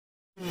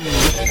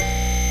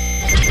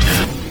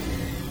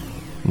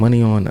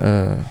money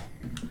on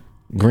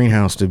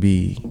Greenhouse to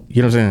be,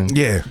 you know what I'm saying?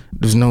 Yeah.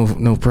 There's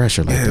no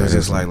pressure like Yeah, that. it was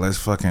just like,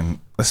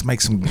 let's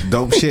make some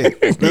dope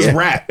shit. Let's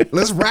rap.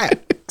 Let's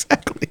rap.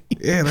 Exactly.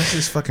 Yeah, let's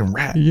just fucking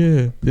rap.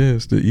 Yeah,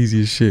 it's the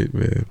easiest shit,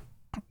 man.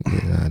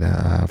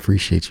 Yeah, I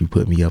appreciate you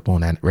putting me up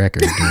on that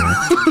record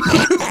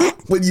again.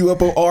 Putting you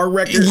up on our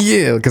record?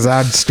 Yeah, because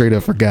I straight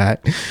up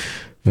forgot.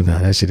 But no,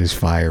 that shit is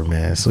fire,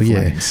 man. So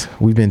Flames. yeah,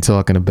 we've been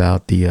talking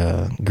about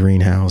the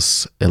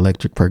Greenhouse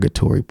Electric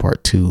Purgatory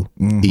Part 2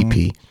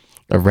 EP,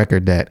 a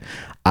record that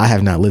I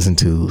have not listened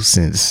to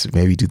since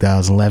maybe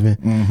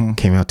 2011.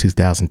 Came out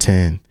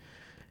 2010.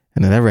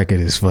 And that record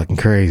is fucking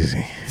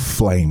crazy.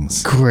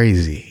 Flames.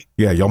 Crazy.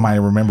 Yeah, y'all might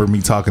remember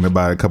me talking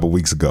about it a couple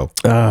weeks ago.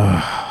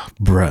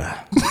 Bruh.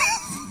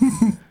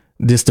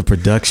 Just the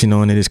production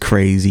on it is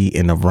crazy,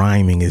 and the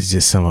rhyming is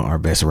just some of our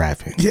best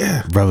rapping.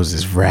 Yeah. Bro's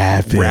is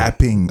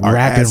rapping Our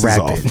asses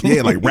off.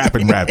 Yeah, like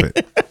rapping.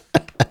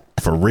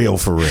 For real.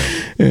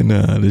 And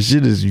the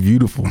shit is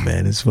beautiful,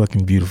 man. It's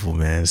fucking beautiful,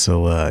 man.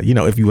 So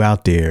if you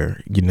out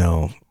there,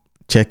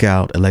 check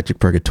out Electric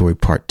Purgatory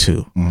Part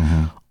 2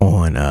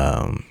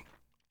 on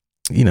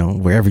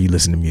wherever you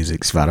listen to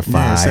music,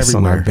 Spotify, it's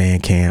on our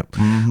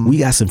Bandcamp. We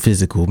got some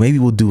physical. Maybe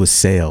we'll do a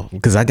sale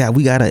because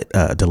we got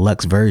a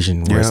deluxe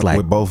version where it's like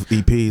with both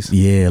EPs.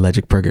 Yeah,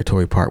 Electric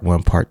Purgatory Part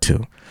 1, Part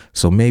 2.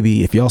 So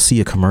maybe if y'all see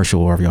a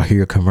commercial or if y'all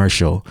hear a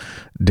commercial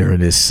during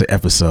this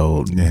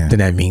episode, then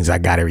that means I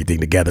got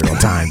everything together on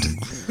time.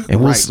 And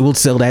we'll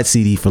sell that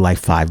CD for like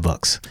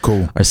 $5.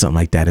 Cool. Or something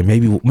like that. And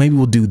maybe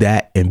we'll do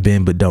that and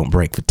Bend But Don't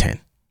Break for 10.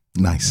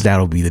 Nice.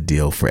 That'll be the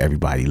deal for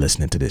everybody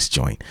listening to this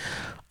joint.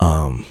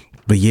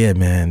 But yeah,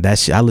 man, that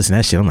shit, I listen to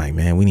that shit. I'm like,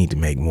 man, we need to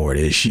make more of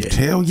this shit.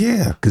 Hell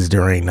yeah. Because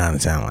there ain't nothing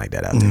sound like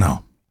that out there.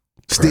 No.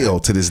 Still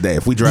to this day,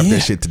 if we drop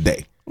that shit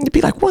today, it'd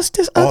be like, what's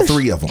this? All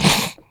three of them.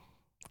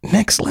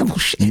 Next level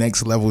shit.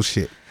 Next level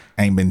shit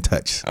ain't been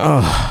touched.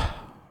 Oh,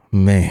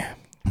 man.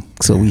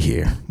 So we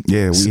here.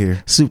 Yeah, we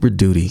here. Super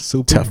duty.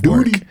 Tough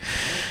work.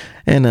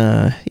 And,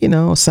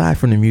 aside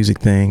from the music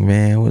thing,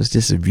 man, it was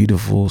just a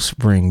beautiful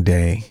spring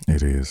day.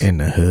 It is. In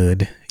the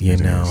hood,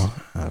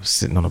 I was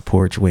sitting on the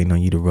porch waiting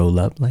on you to roll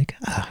up like,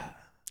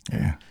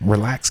 Yeah.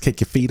 Relax,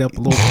 kick your feet up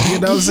a little. You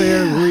know what I'm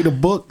saying? Read a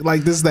book.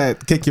 Like this,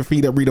 kick your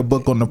feet up, read a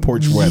book on the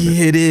porch weather.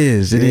 Yeah, it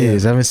is. It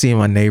is. I've been seeing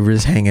my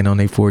neighbors hanging on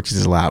their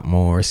porches a lot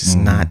more. It's just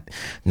not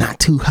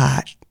too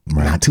hot.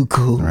 Right. Not too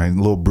cool. Right. A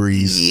little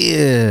breeze.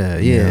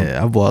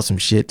 Yeah. I bought some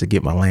shit to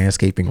get my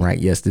landscaping right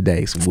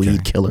yesterday. Some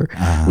weed killer,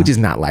 which is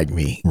not like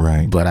me.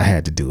 Right. But I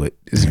had to do it.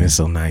 It's been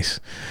so nice.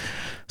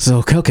 So,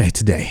 okay,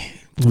 today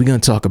we're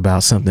going to talk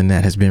about something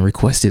that has been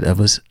requested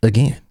of us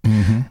again.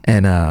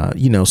 And,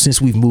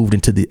 since we've moved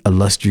into the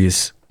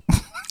illustrious...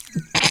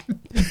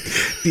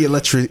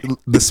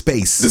 the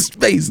space.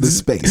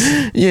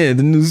 Yeah,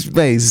 the new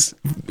space.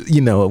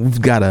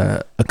 We've got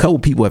a couple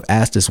people have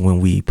asked us when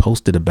we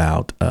posted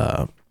about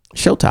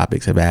show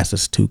topics, have asked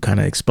us to kind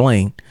of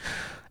explain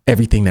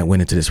everything that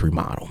went into this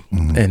remodel.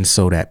 And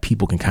so that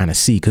people can kind of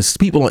see, because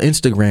people on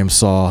Instagram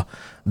saw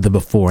the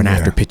before and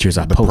after pictures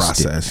I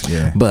posted.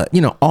 Process, But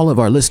all of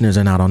our listeners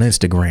are not on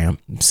Instagram.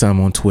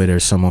 Some on Twitter,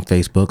 some on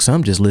Facebook.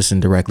 Some just listen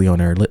directly on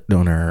their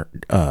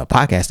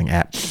podcasting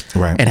app,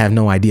 right? And have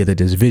no idea that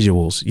there's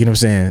visuals. You know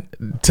what I'm saying,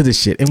 to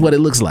this shit and what it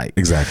looks like.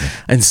 Exactly.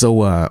 And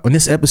so on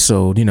this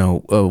episode,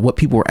 what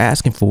people were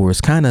asking for is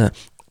kind of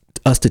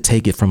us to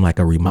take it from like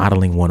a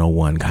remodeling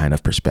 101 kind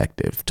of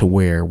perspective, to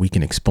where we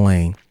can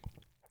explain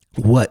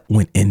what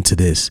went into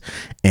this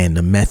and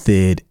the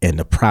method and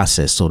the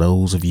process, so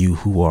those of you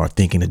who are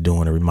thinking of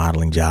doing a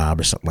remodeling job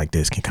or something like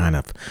this can kind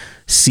of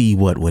see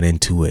what went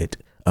into it,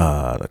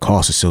 the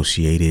costs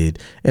associated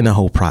and the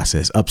whole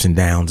process, ups and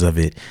downs of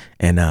it.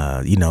 And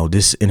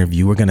this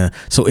interview I'm gonna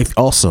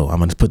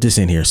put this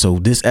in here. So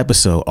this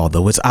episode,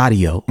 although it's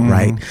audio,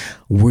 right,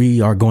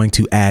 we are going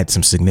to add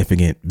some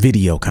significant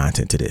video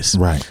content to this,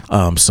 right?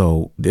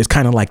 So it's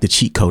kind of like the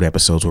cheat code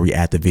episodes where we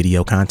add the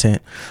video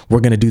content.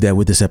 We're gonna do that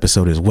with this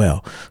episode as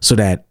well, so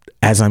that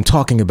as I'm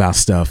talking about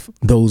stuff,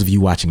 those of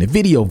you watching the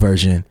video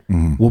version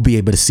will be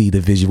able to see the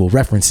visual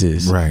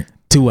references, right,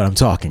 to what I'm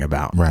talking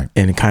about, right,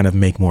 and kind of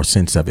make more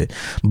sense of it.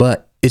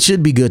 But it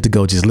should be good to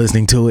go just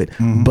listening to it.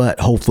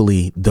 But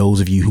hopefully those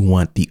of you who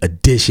want the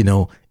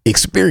additional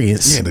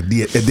experience,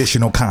 the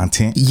additional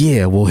content,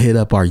 we'll hit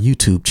up our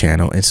YouTube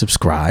channel and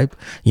subscribe.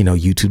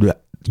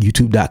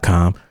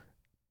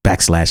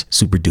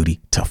 YouTube.com/Super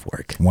Duty Tough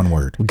Work. One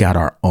word. We got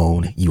our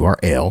own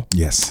URL.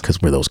 Yes, because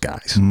we're those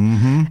guys.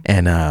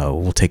 And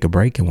we'll take a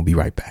break and we'll be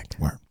right back.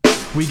 Word.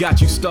 We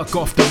got you stuck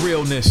off the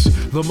realness,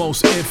 the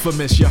most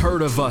infamous, you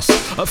heard of us.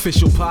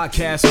 Official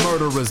podcast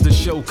murderers, the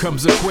show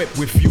comes equipped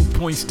with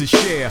viewpoints to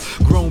share.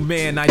 Grown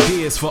man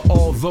ideas for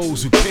all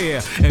those who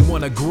care and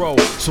want to grow,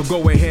 so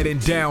go ahead and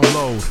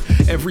download.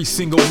 Every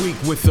single week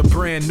with a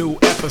brand new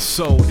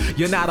episode.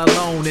 You're not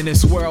alone in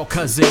this world,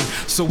 cousin,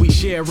 so we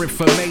share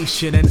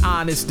information and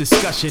honest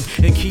discussion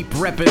and keep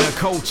repping the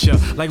culture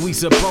like we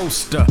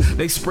supposed to.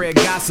 They spread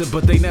gossip,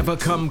 but they never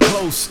come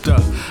close to.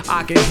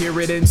 I can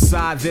hear it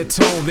inside their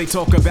tone. They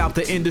talk about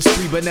the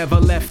industry but never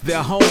left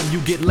their home. You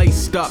get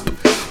laced up,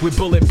 with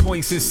bullet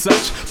points and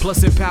such,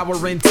 plus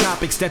empowering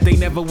topics that they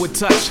never would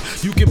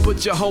touch. You can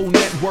put your whole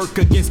network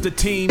against the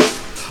team,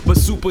 but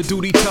Super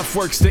Duty Tough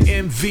Work's the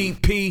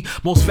MVP.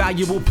 Most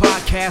valuable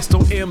podcast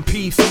on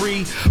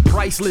MP3.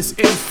 Priceless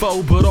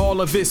info, but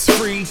all of it's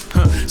free.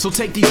 So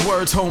take these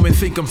words home and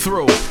think them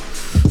through.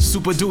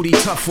 Super Duty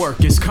Tough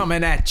Work is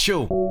coming at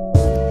you.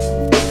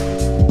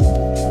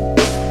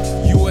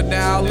 You are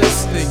now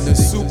listening to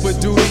Super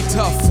Duty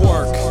Tough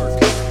Work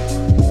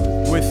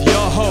with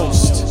your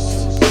host,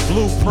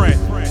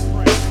 Blueprint.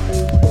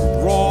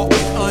 Raw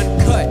and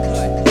uncut,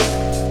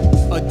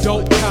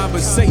 adult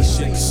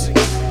conversations.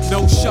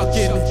 No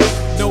shucking,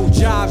 no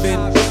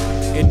jiving,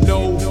 and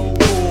no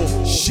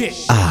bullshit.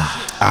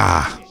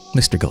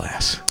 Mr.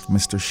 Glass.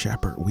 Mr.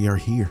 Shepard, we are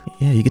here.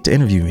 Yeah, you get to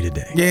interview me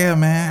today. Yeah,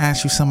 man. I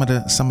ask you some of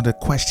the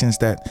questions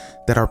that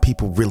our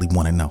people really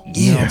want to know.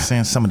 You know what I'm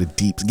saying? Some of the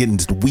deeps, getting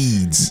into the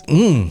weeds.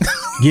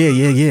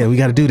 Yeah. We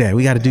got to do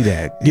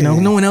that. You know,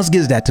 no one else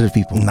gives that to the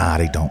people. Nah,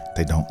 they don't.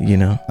 You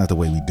know, not the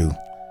way we do.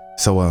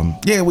 So,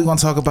 we're gonna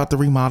talk about the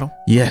remodel.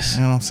 Yes.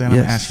 You know what I'm saying? I'm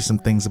gonna ask you some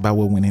things about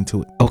what went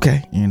into it.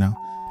 Okay. You know.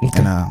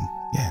 Okay.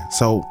 And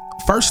So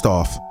first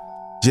off,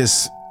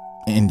 just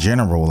in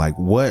general, like,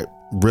 what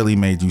really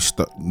made you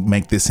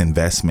make this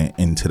investment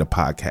into the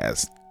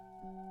podcast?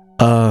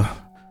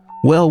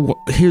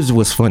 Well, here's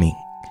what's funny.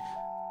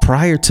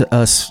 Prior to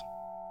us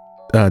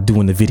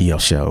doing the video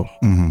show,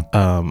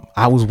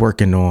 I was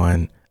working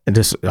on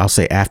this. I'll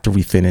say after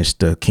we finished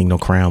the Kingdom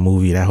Crown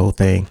movie, that whole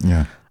thing.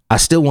 Yeah. I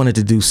still wanted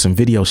to do some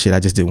video shit. I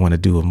just didn't want to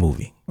do a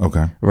movie.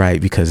 Okay.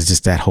 Right, because it's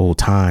just that whole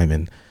time,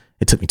 and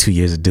it took me 2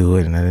 years to do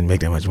it, and I didn't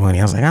make that much money.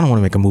 I was like, I don't want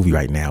to make a movie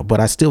right now,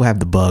 but I still have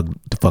the bug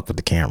to fuck with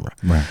the camera.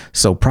 Right.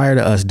 So prior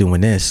to us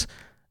doing this,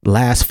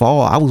 last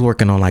fall, I was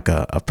working on like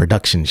a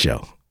production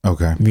show.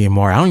 Okay. Me and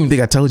Maury. I don't even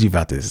think I told you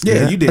about this.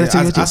 Yeah, you did.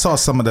 I saw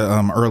some of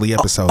the early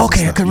episodes.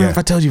 Okay, I couldn't remember if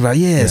I told you about it.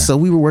 Yeah. So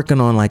we were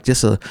working on like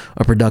just a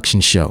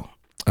production show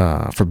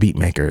for beat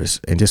makers,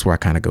 and just where I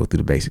kind of go through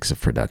the basics of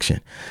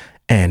production.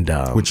 And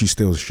which you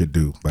still should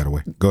do, by the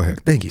way. Go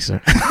ahead. Thank you,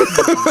 sir.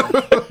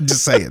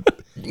 Just say it.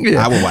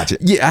 Yeah. I will watch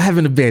it. Yeah, I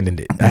haven't abandoned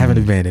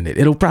it.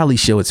 It'll probably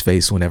show its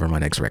face whenever my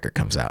next record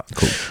comes out.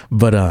 Cool.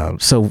 But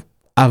so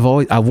I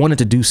wanted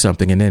to do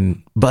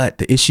something, but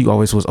the issue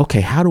always was,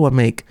 okay, how do I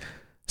make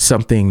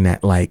something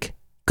that, like,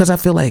 because I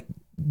feel like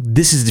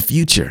this is the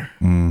future.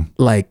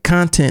 Like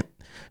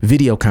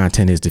video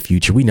content is the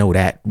future. We know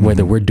that,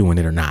 whether we're doing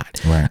it or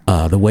not. Right.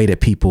 The way that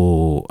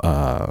people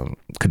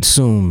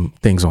consume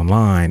things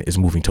online is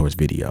moving towards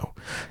video.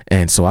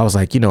 And so I was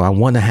like, I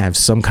want to have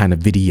some kind of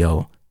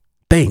video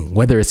thing,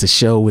 whether it's a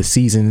show with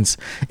seasons.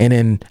 And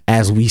then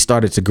as we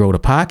started to grow the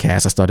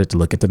podcast, I started to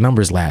look at the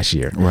numbers last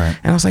year. Right.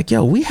 And I was like,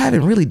 we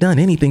haven't really done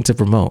anything to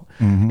promote.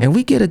 And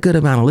we get a good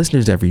amount of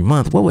listeners every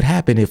month. What would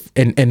happen if,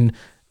 and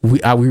we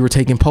were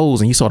taking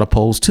polls, and you saw the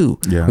polls too.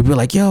 Yeah. We'd be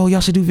like,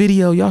 y'all should do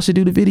video. Y'all should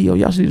do the video.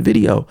 Y'all should do the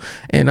video.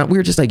 And we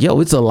were just like,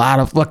 it's a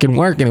lot of fucking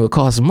work, and it would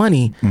cost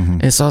money.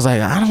 And so I was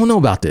like, I don't know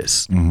about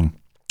this.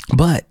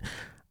 But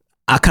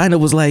I kind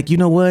of was like, you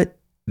know what?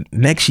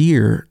 Next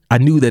year, I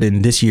knew that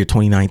in this year,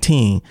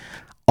 2019,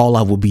 all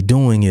I would be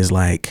doing is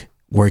like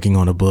working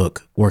on a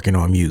book, working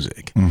on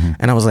music.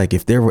 And I was like,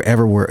 if there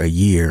ever were a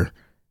year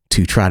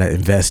to try to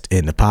invest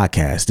in the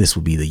podcast, this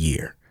would be the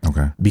year.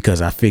 Okay.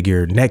 Because I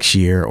figured next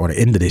year or the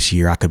end of this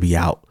year, I could be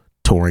out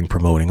touring,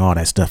 promoting all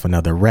that stuff,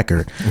 another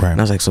record. Right. And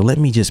I was like, so let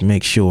me just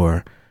make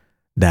sure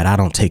that I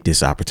don't take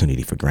this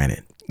opportunity for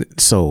granted.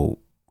 So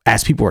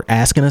as people were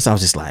asking us, I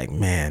was just like,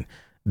 man,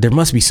 there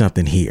must be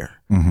something here.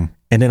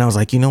 And then I was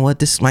like, you know what?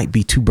 This might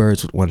be two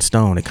birds with one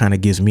stone. It kind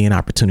of gives me an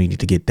opportunity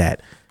to get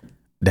that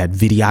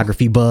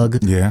videography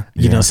bug,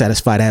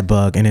 satisfy that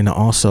bug. And then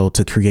also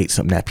to create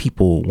something that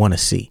people want to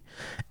see.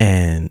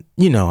 And,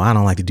 I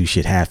don't like to do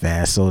shit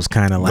half-assed. So it's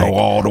kind of like, go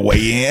all the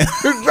way in.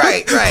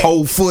 right.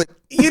 Whole foot.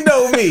 You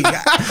know me.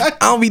 I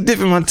don't be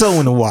dipping my toe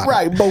in the water.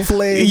 Right. Both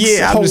legs.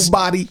 Yeah. Whole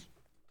body.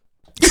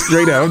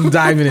 Straight up. I'm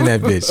diving in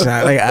that bitch.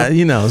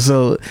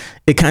 So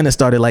it kind of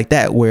started like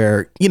that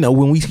where,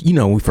 when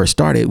we first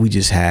started, we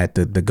just had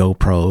the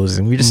GoPros,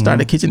 and we just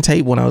started a kitchen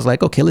table, and I was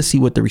like, okay, let's see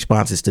what the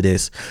response is to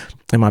this.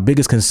 And my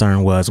biggest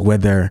concern was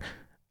whether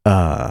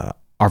our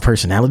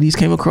personalities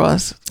came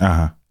across.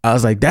 I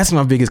was like, that's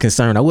my biggest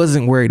concern. I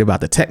wasn't worried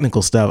about the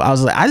technical stuff. I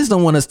was like, I just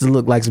don't want us to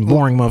look like some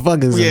boring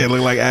motherfuckers. Yeah,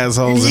 look like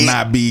assholes and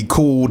not be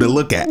cool to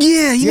look at.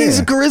 Yeah, you need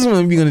some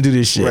charisma if you're going to do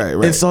this shit.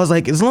 Right. And so I was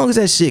like, as long as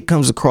that shit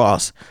comes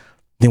across,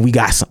 then we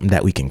got something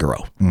that we can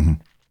grow.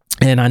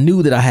 And I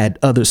knew that I had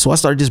others. So I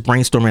started just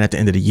brainstorming at the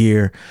end of the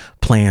year,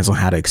 plans on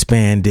how to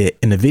expand it.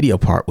 And the video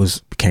part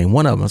became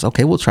one of them. I was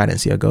okay, we'll try that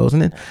and see how it goes.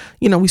 And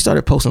then, we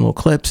started posting little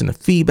clips, and the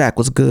feedback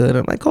was good.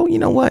 I'm like, oh, you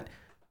know what?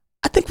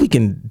 I think we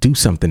can do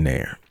something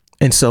there.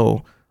 And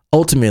so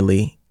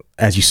ultimately,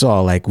 as you saw,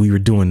 like, we were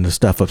doing the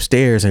stuff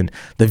upstairs, and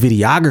the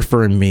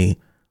videographer and me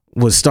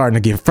was starting to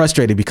get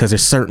frustrated because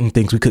there's certain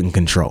things we couldn't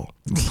control.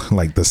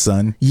 Like the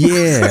sun.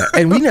 Yeah.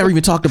 And we never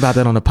even talked about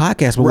that on the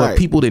podcast. But Right. what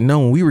people didn't know,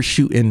 when we were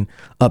shooting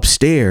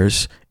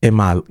upstairs in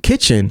my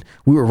kitchen,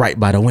 we were right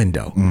by the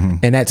window.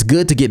 And that's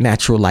good to get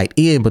natural light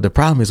in. But the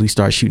problem is we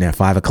start shooting at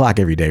 5 o'clock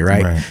every day,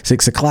 right? Right.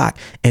 6 o'clock.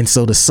 And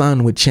so the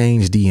sun would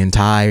change the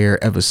entire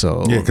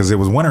episode. Yeah, because it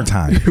was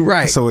wintertime.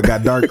 Right. So it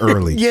got dark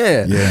early.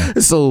 Yeah. Yeah.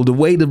 So the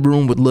way the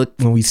room would look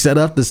when we set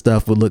up the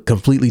stuff would look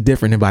completely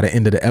different than by the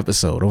end of the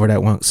episode over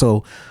that one.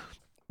 So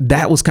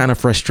that was kind of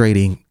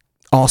frustrating.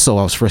 Also,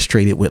 I was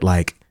frustrated with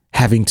like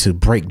having to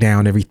break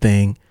down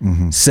everything,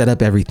 set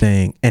up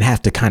everything, and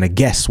have to kind of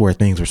guess where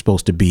things were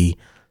supposed to be,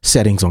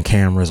 settings on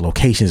cameras,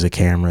 locations of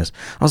cameras.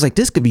 I was like,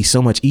 this could be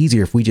so much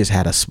easier if we just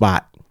had a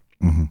spot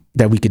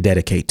that we could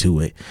dedicate to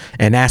it.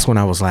 And that's when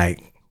I was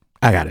like,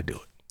 I got to do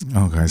it.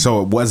 Okay.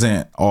 So it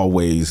wasn't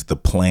always the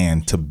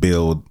plan to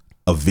build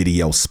a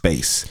video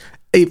space.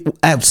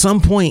 At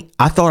some point,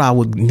 I thought I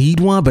would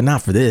need one, but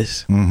not for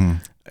this.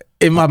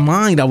 In my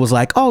mind, I was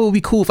like, oh, it would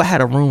be cool if I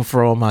had a room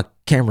for all my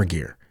camera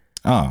gear.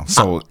 Oh,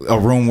 so a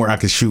room where I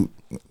could shoot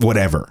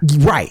whatever.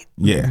 Right.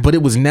 Yeah. But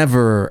it was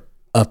never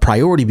a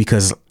priority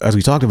because, as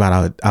we talked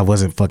about, I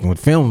wasn't fucking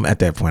with film at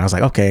that point. I was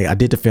like, okay, I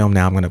did the film.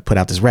 Now I'm going to put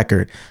out this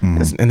record.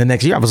 And the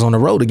next year I was on the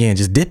road again,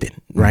 just dipping.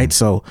 Right.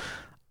 So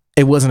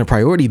it wasn't a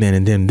priority then.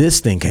 And then this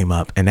thing came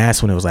up. And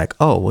that's when it was like,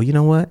 oh, well, you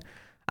know what?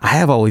 I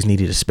have always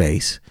needed a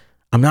space.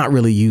 I'm not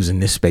really using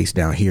this space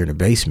down here in the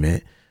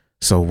basement.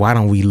 So why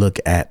don't we look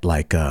at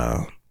like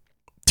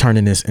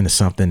turning this into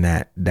something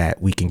that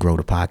we can grow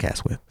the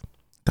podcast with?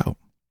 Dope.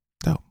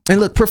 And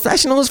look,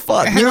 professional as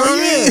fuck. You know what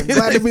I mean?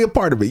 Glad to be a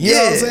part of it. You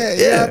know what I'm saying?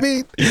 You know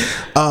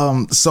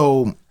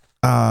what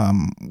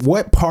I mean?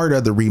 What part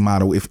of the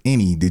remodel, if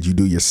any, did you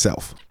do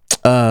yourself?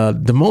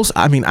 The most,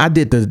 I mean, I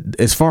did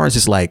as far as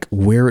just like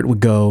where it would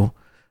go.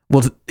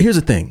 Well, here's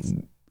the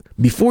thing.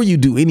 Before you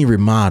do any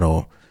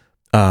remodel,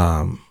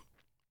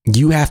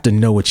 you have to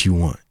know what you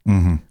want,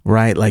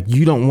 right? Like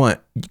you don't want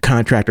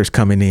contractors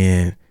coming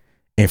in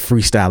and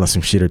freestyling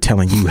some shit or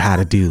telling you how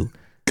to do.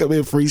 Come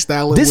in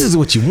freestyling. This is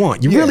what you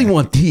want. You really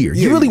want here.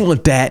 You really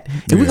want that.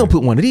 And we're going to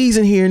put one of these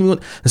in here.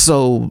 And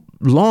so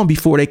long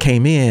before they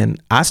came in,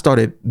 I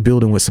started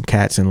building with some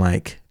cats in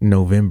like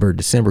November,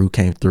 December, who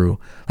came through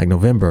like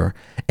November.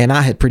 And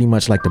I had pretty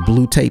much like the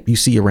blue tape you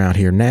see around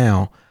here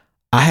now.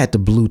 I had the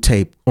blue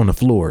tape on the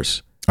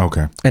floors.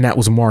 Okay. And that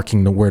was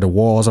marking where the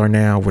walls are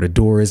now, where the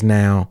door is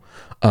now,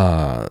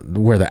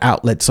 where the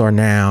outlets are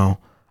now.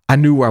 I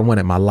knew where I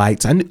wanted my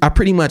lights. I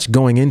pretty much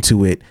going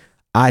into it,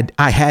 I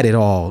had it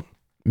all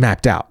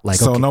mapped out. Like,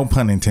 so okay. No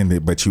pun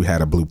intended, but you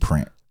had a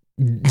blueprint.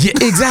 Yeah,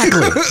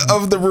 exactly.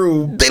 Of the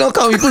room. They don't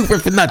call me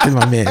blueprint for nothing,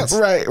 my man.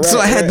 Right. So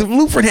I had the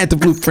blueprint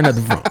of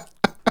the room.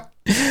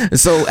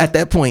 So at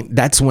that point,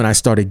 that's when I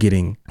started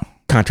getting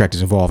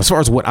contractors involved. As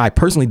far as what I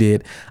personally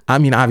did, I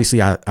mean,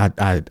 obviously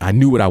I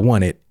knew what I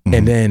wanted.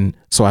 And then,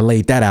 so I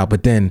laid that out.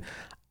 But then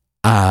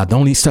the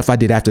only stuff I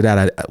did after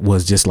that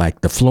was just like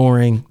the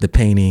flooring, the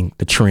painting,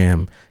 the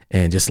trim,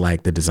 and just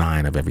like the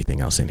design of everything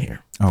else in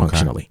here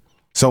functionally.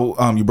 So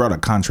you brought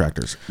up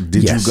contractors.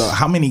 Did you go?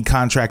 How many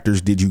contractors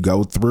did you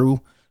go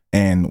through,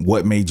 and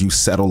what made you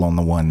settle on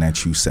the one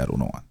that you settled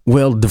on?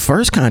 Well, the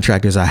first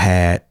contractors I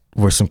had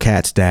were some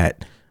cats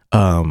that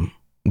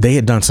they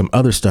had done some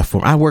other stuff for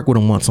me. I worked with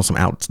them once on some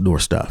outdoor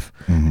stuff,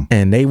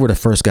 and they were the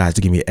first guys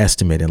to give me an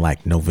estimate in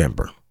like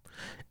November,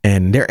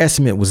 and their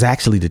estimate was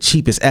actually the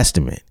cheapest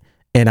estimate,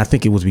 and I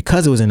think it was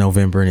because it was in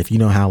November. And if you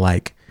know how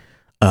like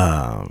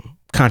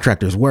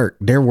contractors work,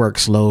 their work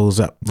slows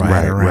up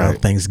right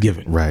around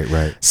Thanksgiving.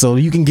 Right. So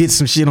you can get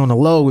some shit on the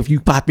low if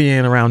you pop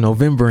in around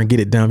November and get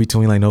it done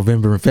between like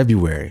November and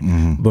February.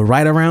 But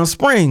right around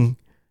spring,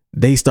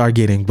 they start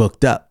getting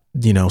booked up,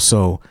 you know.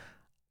 So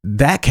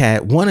that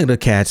cat, one of the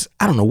cats,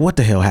 I don't know what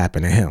the hell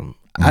happened to him.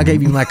 I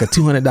gave him like a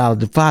 $200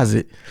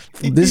 deposit.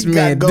 This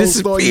man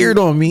disappeared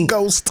on me.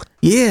 Ghost.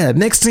 Yeah.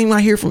 Next thing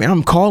I hear from him,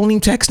 I'm calling him,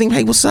 texting him,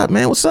 hey, what's up,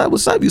 man? What's up?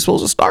 You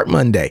supposed to start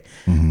Monday.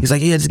 He's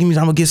like, yeah, just give me,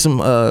 I'm gonna get some,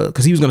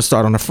 cause he was gonna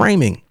start on the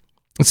framing.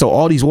 And so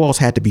all these walls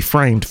had to be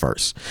framed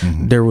first.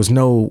 There was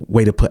no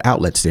way to put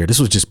outlets there. This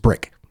was just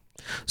brick.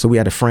 So we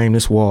had to frame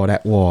this wall,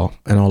 that wall,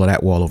 and all of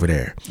that wall over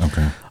there.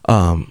 Okay.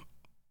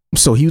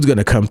 So he was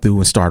gonna come through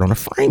and start on the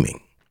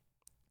framing.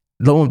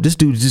 This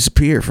dude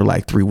disappeared for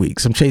like 3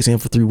 weeks. I'm chasing him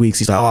for 3 weeks.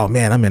 He's like, oh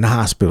man, I'm in the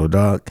hospital,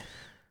 dog.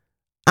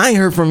 I ain't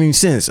heard from him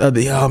since. Oh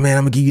man,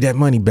 I'm gonna give you that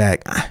money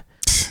back.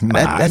 That's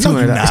no,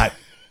 you're not.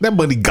 That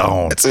money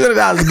gone. That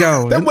 $200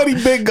 gone. That money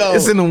been gone.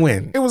 It's in the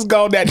wind. It was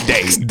gone that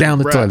day. Down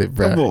the toilet,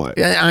 bro. Come on.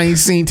 I ain't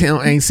seen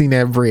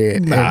that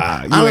bread.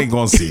 Nah, you ain't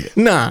gonna see it.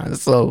 Nah.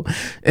 So,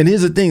 and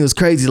here's the thing, it was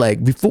crazy.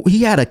 Like before,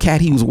 he had a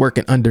cat he was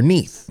working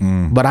underneath,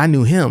 but I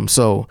knew him.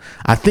 So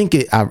I think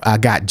I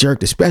got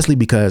jerked, especially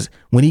because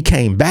when he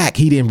came back,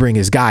 he didn't bring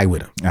his guy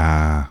with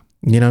him.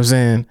 You know what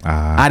I'm saying?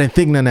 I didn't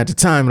think nothing at the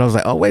time, but I was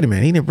like, oh, wait a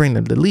minute. He didn't bring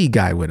the lead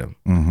guy with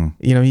him.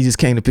 You know, he just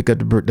came to pick up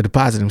the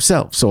deposit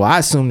himself. So I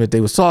assumed that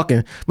they was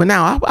talking. But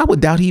now I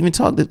would doubt he even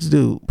talked to this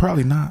dude.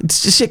 Probably not.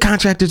 It's just shit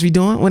contractors be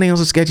doing when they on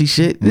some sketchy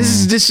shit. This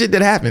is just shit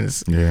that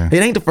happens. Yeah.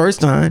 It ain't the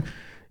first time.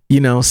 You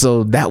know,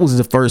 so that was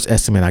the first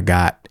estimate I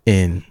got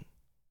in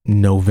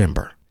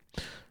November.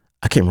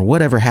 I can't remember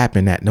whatever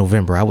happened that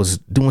November. I was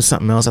doing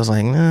something else. I was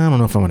like, nah, I don't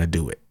know if I want to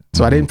do it.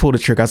 So I didn't pull the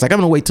trigger. I was like, I'm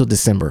going to wait till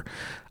December.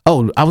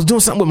 Oh, I was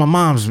doing something with my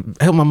mom's,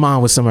 help my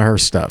mom with some of her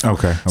stuff.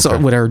 Okay. So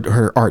with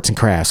her arts and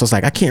crafts. So I was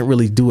like, I can't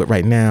really do it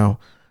right now,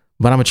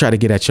 but I'm going to try to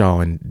get at y'all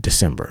in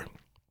December.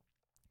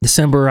 I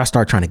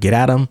started trying to get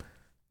at them.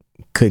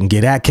 Couldn't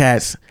get at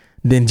cats.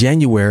 Then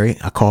January,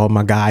 I called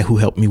my guy who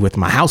helped me with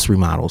my house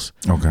remodels.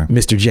 Okay.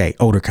 Mr. J,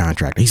 older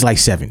contractor. He's like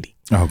 70.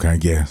 Okay,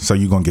 yeah. So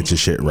you're going to get your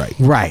shit right.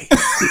 Right.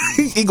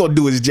 He going to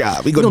do his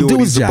job. He going to do what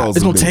he's supposed to do.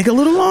 It's going to take a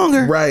little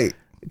longer. Right.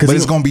 But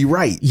it's going to be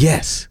right.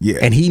 Yes. Yeah.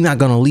 And he's not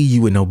going to leave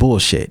you with no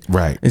bullshit.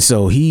 Right. And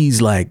so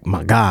he's like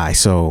my guy.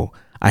 So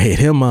I hit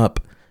him up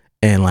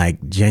in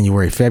like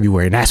January,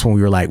 February. And that's when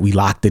we were like, we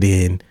locked it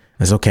in.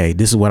 It's okay.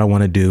 This is what I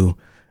want to do.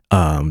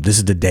 This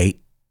is the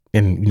date.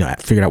 And, you know, I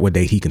figured out what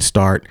date he can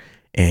start.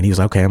 And he was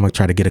like, okay, I'm going to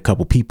try to get a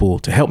couple people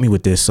to help me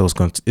with this. So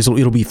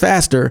it'll be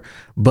faster,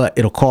 but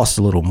it'll cost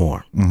a little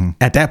more. Mm-hmm.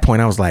 At that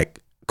point, I was like,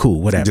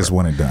 cool, whatever. You just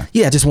want it done.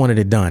 Yeah, I just wanted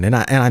it done. And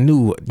I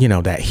knew, you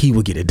know, that he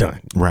would get it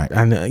done. Right.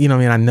 I know, you know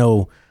what I mean? I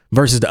know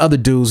versus the other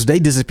dudes, they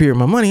disappear with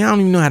my money. I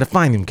don't even know how to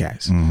find them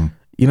cats. Mm-hmm.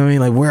 You know what I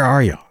mean? Like, where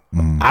are y'all?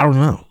 Mm-hmm. I don't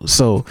know.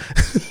 So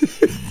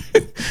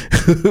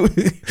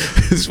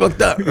it's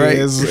fucked up, right?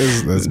 Yeah, this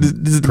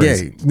is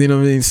gay. You know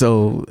what I mean?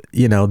 So,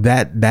 you know,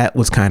 that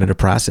was kind of the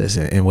process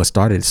and what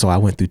started. So I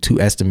went through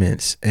 2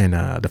 estimates, and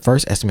the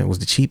first estimate was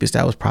the cheapest.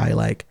 That was probably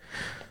like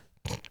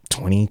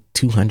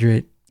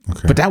 $2,200.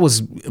 Okay.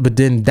 But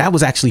then that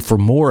was actually for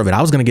more of it. I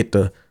was gonna get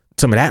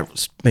some of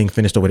that thing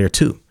finished over there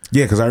too.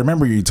 Yeah, because I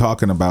remember you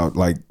talking about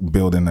like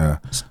building a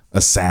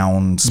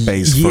sound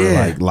space for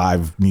like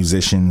live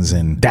musicians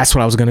and that's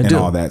what I was gonna do,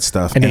 all that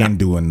stuff, and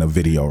doing the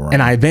video run.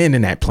 And I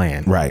abandoned that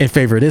plan in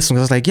favor of this one.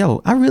 I was like,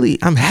 yo,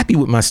 I'm happy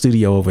with my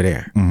studio over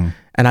there. Mm-hmm.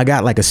 And I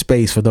got like a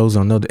space for those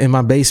who don't know. In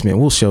my basement,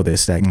 we'll show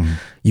this. Like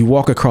you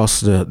walk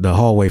across the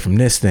hallway from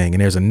this thing,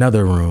 and there's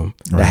another room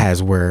that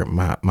has where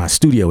my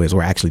studio is,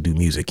 where I actually do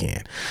music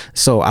in.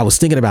 So I was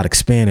thinking about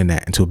expanding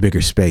that into a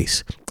bigger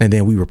space, and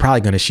then we were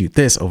probably going to shoot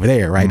this over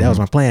there, right? That was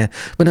my plan.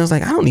 But I was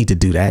like, I don't need to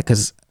do that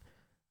because,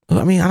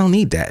 I mean, I don't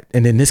need that.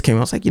 And then this came.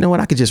 I was like, you know what?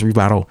 I could just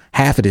remodel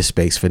half of this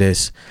space for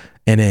this,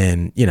 and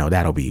then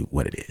that'll be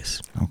what it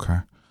is. Okay.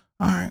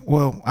 All right.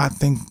 Well, I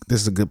think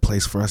this is a good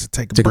place for us to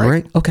take a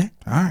break. Okay.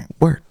 All right.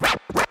 Word.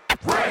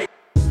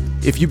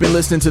 If you've been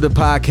listening to the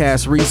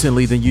podcast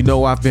recently, then you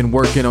know I've been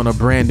working on a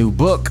brand new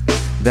book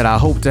that I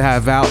hope to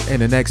have out in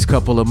the next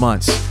couple of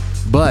months.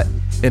 But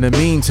in the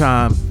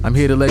meantime, I'm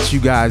here to let you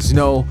guys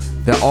know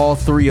that all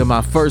 3 of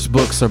my first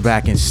books are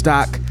back in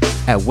stock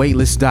at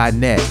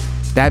weightless.net.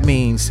 That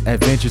means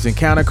Adventures in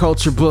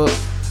Counterculture book,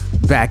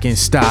 back in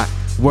stock.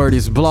 Word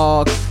is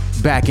blog,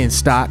 back in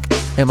stock.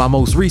 And my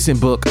most recent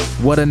book,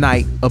 What a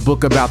Night, a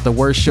book about the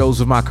worst shows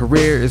of my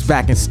career, is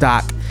back in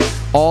stock.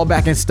 All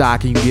back in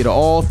stock. And you can get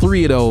all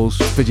 3 of those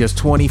for just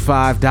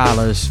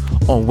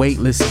 $25 on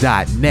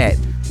weightless.net.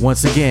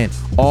 Once again,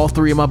 all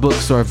 3 of my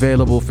books are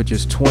available for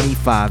just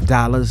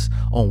 $25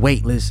 on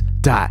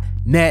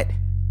weightless.net.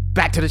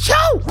 Back to the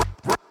show.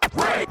 All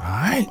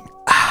right.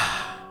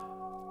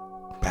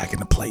 Back in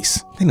the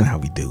place. You know how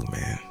we do,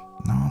 man.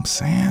 Know what I'm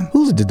saying?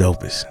 Who's the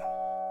dopest?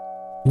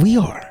 We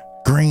are.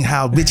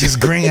 Greenhouse, bitches,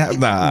 greenhouse.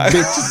 Nah.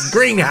 Bitches,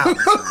 greenhouse.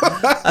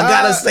 I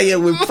gotta say it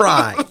with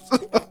pride.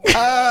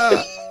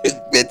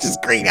 Bitches,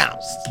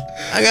 greenhouse.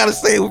 I gotta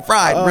say it with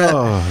pride, bro.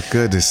 Oh,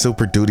 goodness.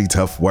 Super duty,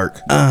 tough work.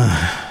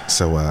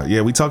 So,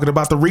 yeah, we talking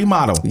about the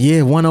remodel.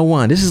 Yeah,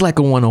 101. This is like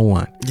a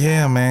 101.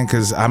 Yeah, man,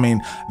 because, I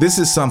mean, this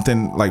is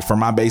something, like, for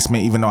my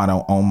basement, even though I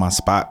don't own my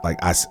spot, like,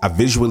 I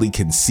visually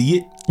can see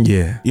it.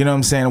 Yeah. You know what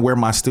I'm saying? Where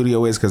my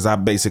studio is, because I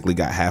basically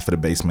got half of the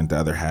basement. The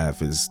other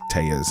half is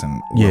Taya's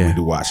and where we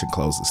do washing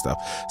clothes and stuff.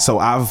 So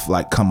I've,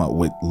 like, come up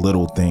with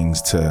little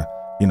things to,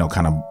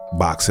 kind of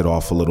box it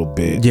off a little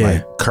bit. Yeah.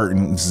 Like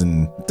curtains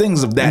and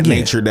things of that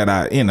nature that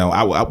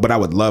but I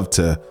would love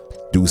to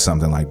do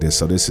something like this.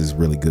 So this is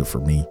really good for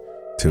me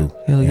too.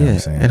 Hell yeah.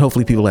 And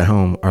hopefully people at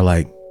home are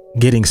like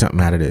getting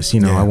something out of this.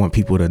 I want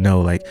people to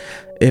know, like,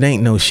 it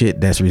ain't no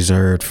shit that's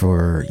reserved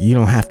for, you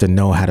don't have to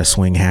know how to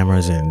swing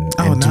hammers and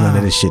do none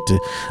of this shit.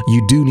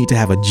 You do need to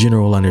have a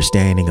general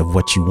understanding of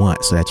what you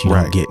want so that you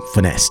don't get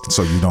finessed.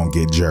 So you don't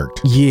get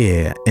jerked.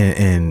 Yeah.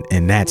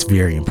 And that's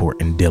very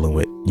important in dealing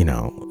with,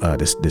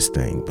 this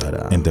thing.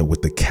 But and then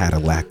with the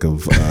Cadillac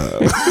of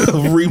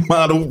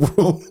remodel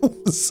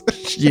rooms.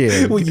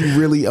 Yeah. When you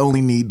really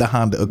only need the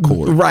Honda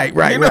Accord. Right.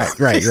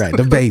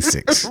 The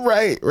basics.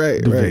 Right.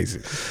 The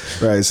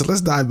basics. Right. So let's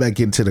dive back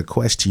into the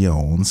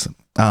questions.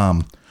 How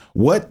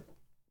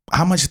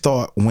much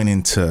thought went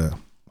into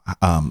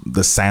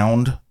the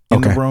sound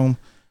in the room,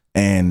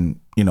 and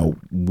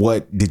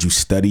what did you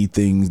study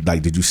things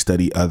like? Did you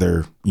study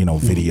other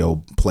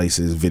video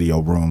places,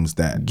 video rooms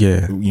that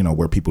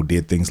where people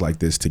did things like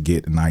this to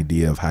get an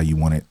idea of how you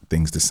wanted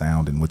things to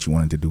sound and what you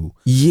wanted to do?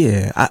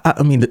 Yeah,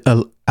 I mean,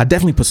 I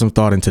definitely put some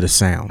thought into the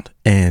sound,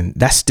 and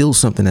that's still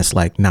something that's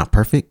like not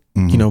perfect,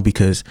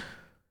 because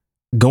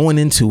going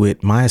into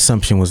it, my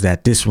assumption was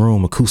that this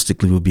room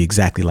acoustically would be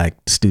exactly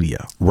like the studio.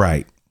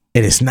 Right.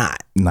 And it's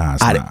not. Nah,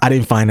 it's not. I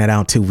didn't find that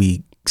out till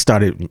we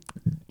started,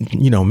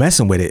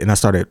 messing with it, and I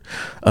started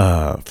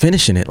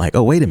finishing it. Like,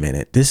 oh, wait a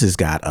minute, this has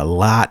got a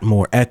lot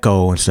more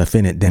echo and stuff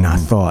in it than I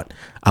thought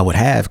I would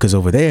have. Because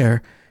over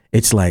there,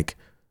 it's like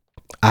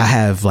I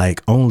have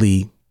like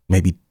only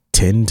maybe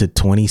 10 to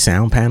 20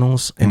 sound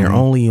panels, and they're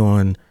only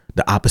on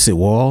the opposite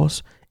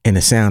walls, and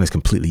the sound is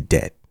completely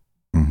dead.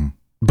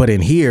 But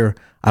in here,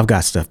 I've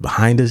got stuff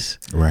behind us.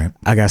 Right.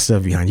 I got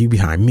stuff behind you,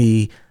 behind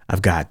me.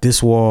 I've got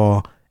this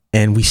wall,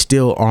 and we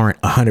still aren't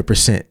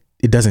 100%.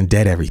 It doesn't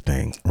dead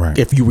everything. Right.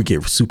 If you would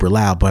get super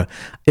loud, but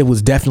it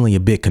was definitely a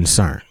big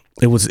concern.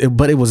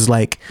 But it was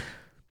like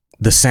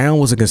the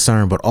sound was a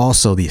concern, but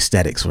also the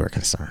aesthetics were a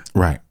concern.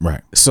 Right.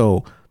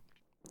 So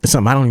it's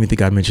something I don't even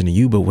think I mentioned to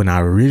you, but when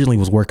I originally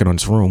was working on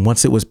this room,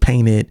 once it was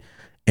painted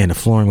and the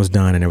flooring was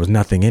done and there was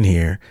nothing in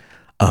here,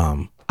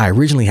 I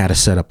originally had a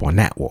setup on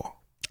that wall.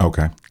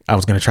 Okay. I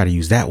was going to try to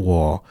use that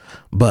wall,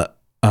 but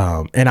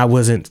and I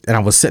was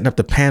setting up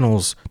the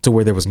panels to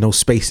where there was no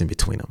space in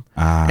between them,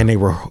 and they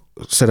were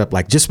set up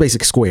like just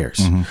basic squares,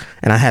 and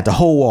I had the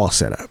whole wall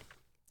set up.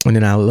 And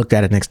then I looked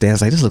at it next day, I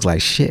was like, this looks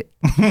like shit.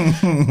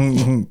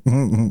 And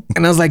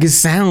I was like, it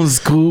sounds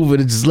cool, but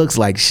it just looks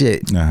like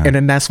shit. And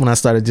then that's when I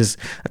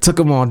took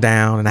them all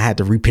down, and I had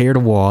to repair the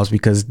walls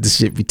because the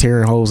shit be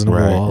tearing holes in the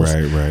walls.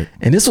 Right.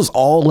 And this was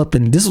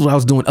this is what I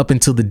was doing up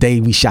until the day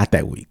we shot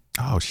that week.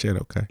 Oh shit.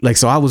 Okay. Like,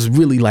 so I was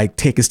really like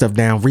taking stuff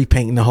down,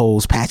 repainting the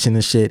holes, patching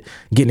the shit,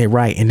 getting it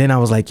right. And then I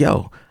was like,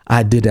 yo,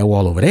 I did that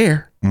wall over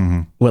there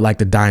with like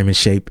the diamond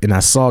shape. And I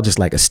saw just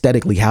like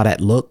aesthetically how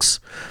that looks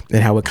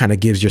and how it kind of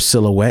gives your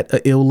silhouette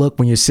a ill look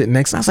when you're sitting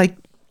next. I was like,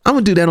 I'm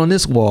gonna do that on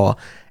this wall.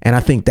 And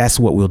I think that's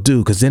what we'll do,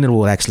 because then it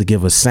will actually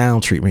give us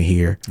sound treatment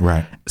here.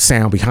 Right.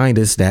 Sound behind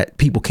us that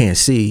people can't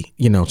see,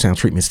 sound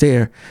treatment's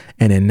there.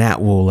 And then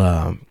that will,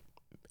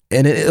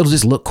 and it'll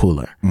just look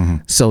cooler.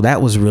 So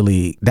that was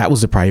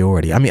the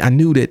priority. I mean, I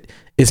knew that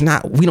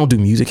we don't do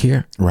music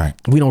here. Right.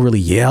 We don't really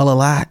yell a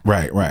lot.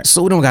 Right.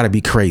 So we don't got to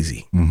be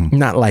crazy.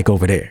 Not like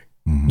over there.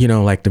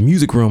 Like the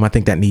music room, I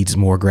think that needs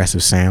more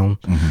aggressive sound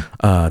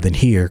than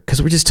here,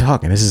 because we're just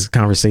talking. This is a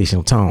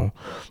conversational tone.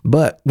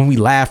 But when we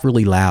laugh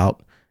really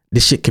loud,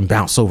 this shit can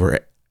bounce over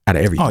out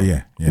of everything. Oh,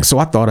 yeah. So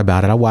I thought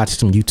about it. I watched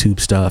some YouTube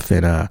stuff,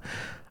 and I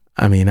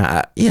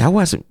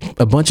watched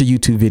a bunch of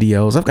YouTube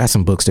videos. I've got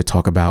some books that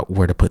talk about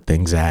where to put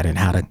things at and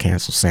how to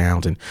cancel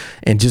sounds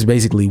and just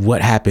basically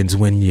what happens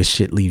when your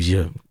shit leaves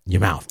your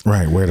mouth.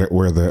 Right, where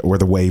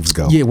the waves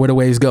go. Yeah, where the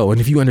waves go. And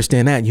if you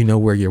understand that, you know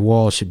where your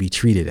walls should be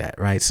treated at,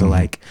 right? So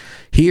like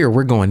here,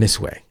 we're going this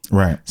way.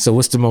 Right. So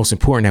what's the most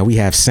important? Now we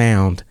have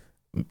sound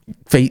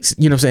face,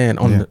 you know what I'm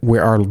saying,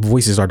 where our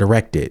voices are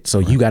directed. So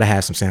you got to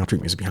have some sound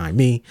treatments behind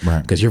me,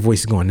 because your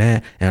voice is going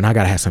that, and I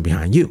got to have some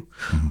behind you.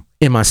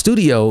 In my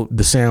studio,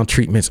 the sound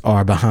treatments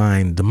are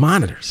behind the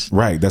monitors.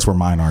 Right, that's where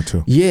mine are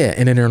too. Yeah,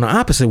 and then they're on the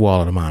opposite wall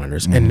of the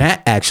monitors, and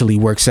that actually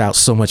works out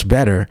so much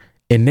better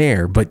in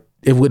there, but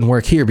it wouldn't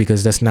work here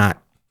because that's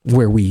not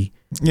where we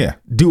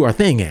do our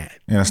thing at.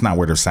 Yeah, that's not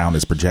where the sound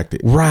is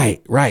projected. Right.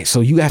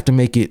 So you have to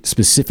make it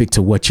specific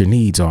to what your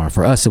needs are.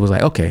 For us, it was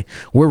like, okay,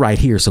 we're right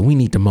here, so we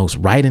need the most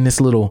right in this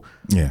little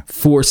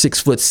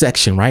 4-6 foot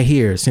section right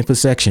here, 10 foot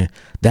section.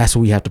 That's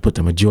where we have to put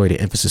the majority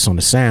of emphasis on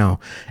the sound.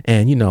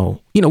 And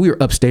we were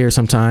upstairs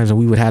sometimes, and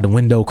we would have the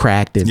window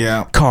cracked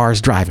and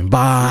cars driving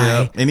by.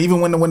 Yeah. And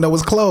even when the window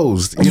was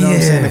closed, you know what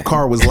I'm saying? The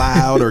car was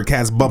loud or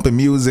cats bumping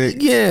music.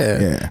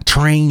 Yeah.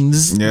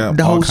 Trains. Yeah.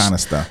 All kind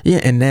of stuff. Yeah.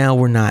 And now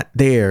we're not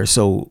there.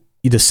 So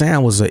the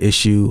sound was an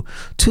issue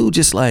too.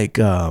 Just like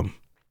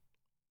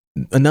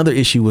another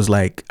issue was,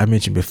 like I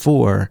mentioned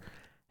before,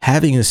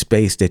 having a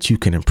space that you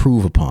can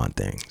improve upon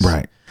things.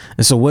 Right.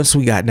 And so once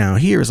we got down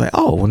here, it's like,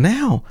 oh, well,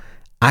 now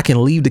I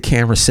can leave the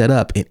camera set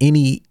up, and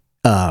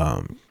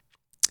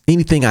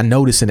anything I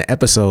notice in the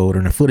episode or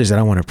in the footage that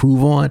I want to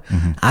improve on,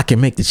 I can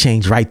make the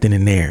change right then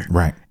and there.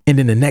 Right. And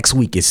then the next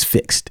week it's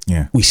fixed.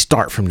 Yeah. We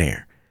start from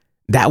there.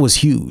 That was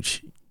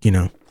huge,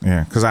 Yeah.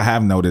 Because I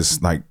have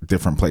noticed like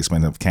different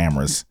placement of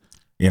cameras.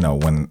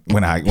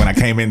 When I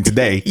came in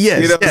today, you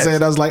know what I'm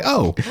saying? I was like,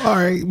 oh, all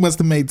right, must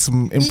have made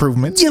some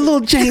improvements. Yeah,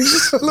 little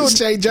changes. A little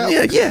change up.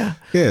 Yeah.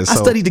 So, I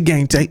studied the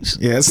game tapes.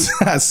 Yes,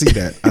 I see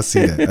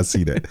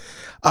that.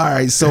 All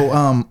right,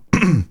 so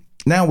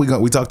now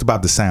we talked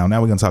about the sound.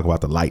 Now we're gonna talk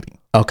about the lighting.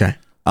 Okay.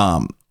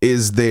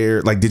 Is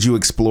there, like, did you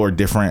explore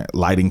different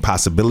lighting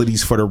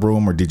possibilities for the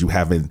room, or did you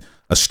have a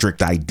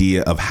strict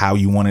idea of how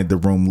you wanted the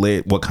room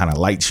lit, what kind of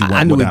lights you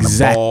want, what kind of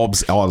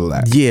bulbs, all of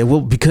that? Yeah,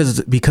 well, because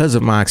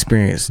of my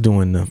experience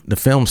doing the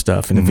film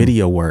stuff and the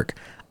video work,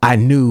 I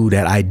knew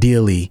that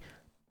ideally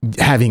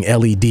having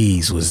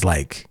LEDs was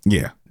like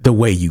the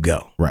way you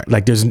go. Right.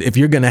 Like if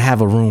you're gonna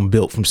have a room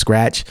built from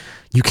scratch,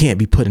 you can't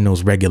be putting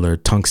those regular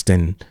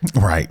tungsten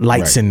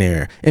lights in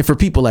there. And for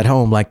people at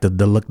home, like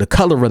the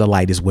color of the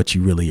light is what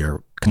you really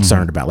are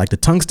concerned about. Like the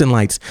tungsten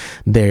lights,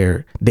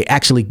 they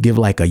actually give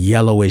like a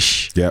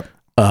yellowish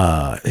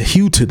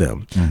hue to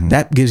them.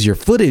 That gives your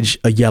footage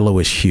a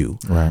yellowish hue.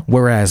 Right.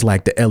 Whereas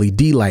like the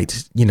LED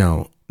lights,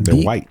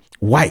 They're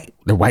white.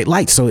 They're white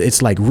lights. So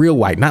it's like real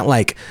white, not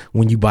like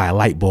when you buy a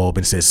light bulb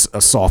and it says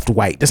a soft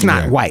white. That's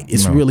not white.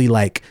 It's really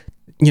like,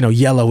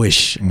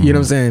 yellowish, you know what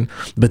I'm saying?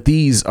 But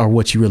these are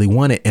what you really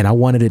wanted. And I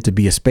wanted it to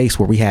be a space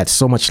where we had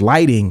so much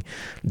lighting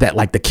that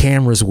like the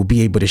cameras will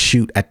be able to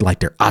shoot at like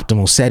their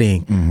optimal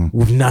setting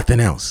with nothing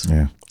else.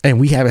 Yeah. And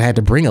we haven't had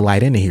to bring a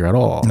light into here at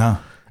all. No.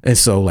 And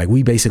so like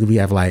we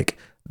have like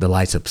the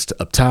lights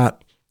up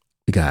top.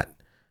 We got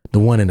the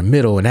one in the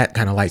middle, and that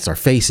kind of lights our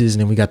faces.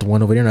 And then we got the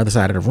one over there on the other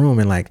side of the room.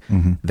 And like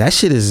that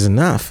shit is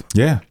enough.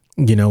 Yeah.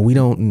 We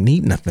don't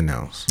need nothing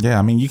else. Yeah.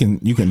 I mean, you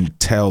can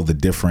tell the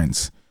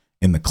difference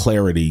in the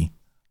clarity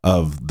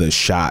of the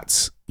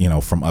shots,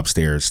 from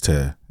upstairs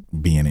to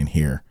being in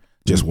here,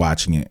 just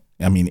watching it.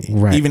 I mean,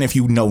 even if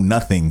you know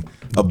nothing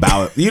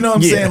about, what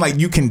I'm saying? Like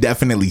you can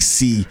definitely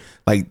see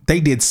like they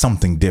did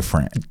something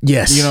different.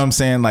 Yes. You know what I'm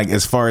saying? Like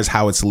as far as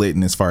how it's lit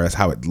and as far as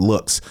how it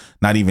looks,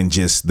 not even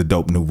just the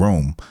dope new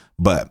room,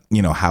 but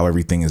how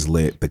everything is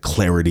lit, the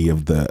clarity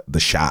of the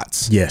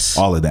shots. Yes.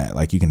 All of that.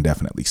 Like you can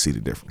definitely see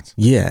the difference.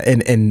 Yeah.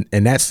 And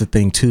that's the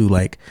thing too.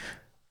 Like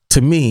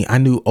to me, I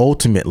knew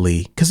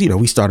ultimately, because,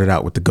 we started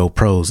out with the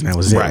GoPros and that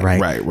was it.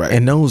 Right.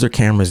 And those are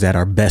cameras that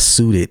are best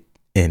suited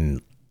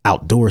in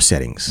outdoor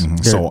settings.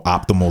 So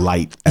optimal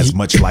light, as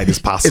much light as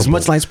possible. As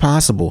much light as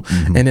possible.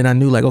 And then I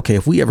knew like, okay,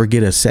 if we ever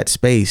get a set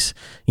space,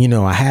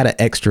 I had an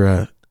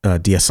extra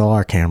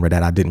DSLR camera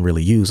that I didn't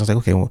really use. I was like,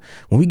 okay, well,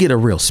 when we get a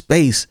real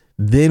space,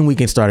 then we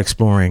can start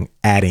exploring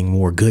adding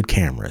more good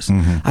cameras.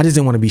 I just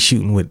didn't want to be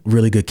shooting with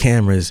really good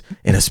cameras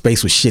in a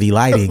space with shitty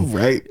lighting.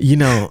 Right.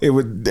 It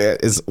would,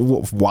 is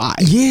why?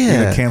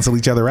 Yeah. It'll cancel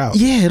each other out.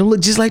 Yeah. It'll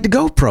look just like the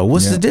GoPro.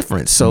 What's the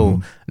difference?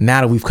 So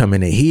now that we've come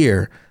into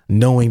here,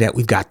 knowing that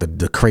we've got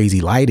the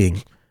crazy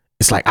lighting,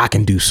 it's like I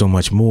can do so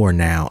much more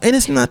now. And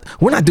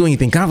we're not doing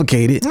anything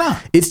complicated. No.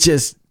 It's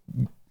just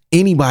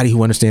anybody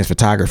who understands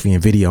photography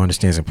and video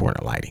understands the importance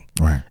of lighting.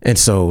 Right. And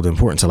so the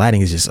importance of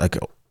lighting is just like,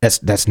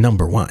 that's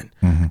number one.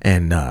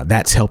 And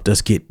that's helped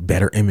us get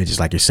better images,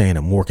 like you're saying,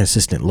 a more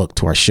consistent look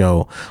to our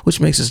show, which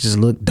makes us just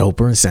look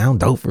doper and sound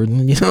doper.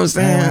 You know what I'm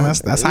saying? Man,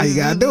 that's how you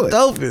gotta do it.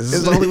 Dopest.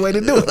 It's the only way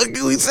to do it. Look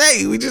what we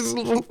say. We just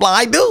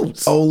fly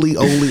dudes.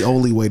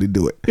 Only way to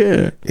do it.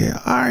 Yeah. Yeah.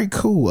 All right,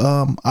 cool.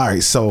 All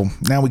right, so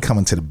now we come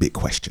into the big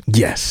question.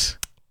 Yes.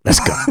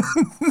 Let's go.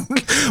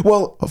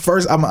 Well,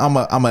 first I'm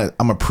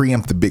a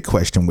preempt the big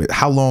question with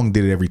how long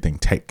did everything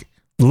take?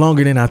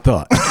 Longer than I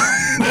thought.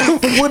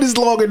 What is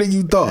longer than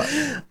you thought?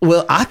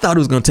 Well, I thought it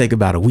was going to take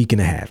about a week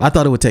and a half. I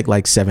thought it would take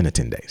like 7 to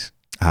 10 days.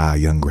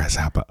 Young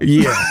grasshopper.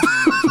 Yeah.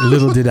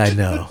 Little did I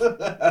know.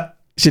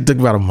 Shit took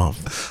about a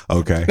month.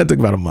 Okay. That took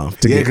about a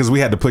month. Because we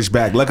had to push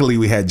back. Luckily,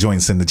 we had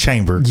joints in the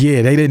chamber.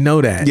 Yeah, they didn't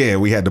know that. Yeah,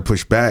 we had to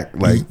push back,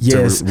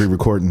 to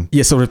re-recording.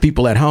 Yeah, so the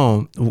people at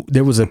home,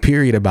 there was a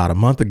period about a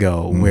month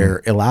ago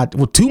where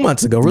 2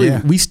 months ago, really,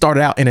 we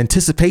started out in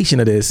anticipation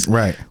of this.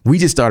 Right. We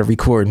just started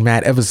recording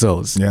mad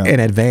episodes in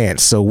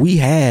advance. So we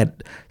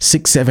had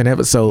 6-7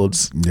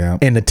 episodes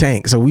in the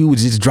tank. So we were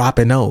just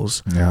dropping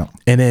those. Yeah.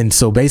 And then,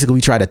 so basically,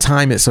 we tried to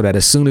time it so that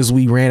as soon as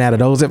we ran out of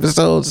those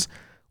episodes,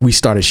 we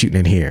started shooting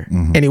in here,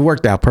 and it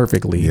worked out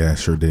perfectly. Yeah,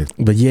 sure did.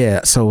 But yeah,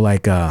 so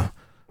like, hold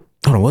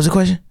on, what was the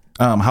question?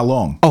 How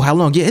long? Oh, how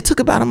long? Yeah, it took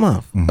about a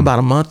month. About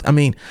a month. I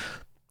mean,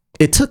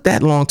 it took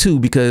that long too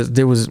because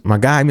there was my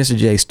guy, Mr.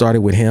 J,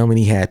 started with him, and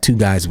he had 2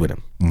 guys with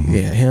him.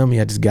 Yeah, he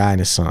had this guy and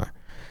his son.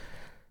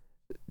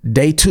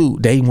 Day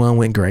 1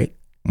 went great.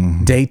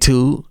 Day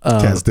 2,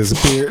 cats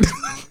disappeared.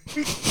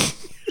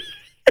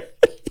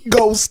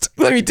 Ghost.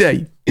 Let me tell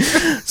you.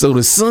 So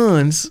the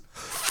son's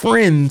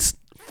friends.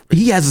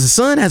 His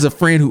son has a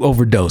friend who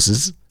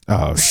overdoses.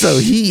 Oh, so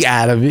he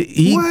out of it.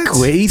 He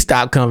quit. He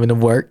stopped coming to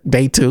work.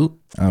 Day 2.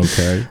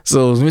 Okay.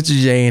 So it was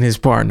Mr. J and his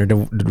partner,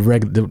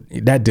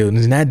 that dude.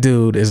 And that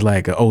dude is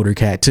like an older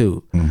cat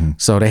too.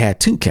 So they had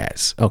 2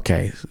 cats.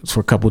 Okay.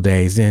 For a couple of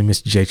days. Then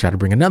Mr. J tried to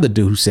bring another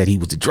dude who said he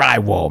was the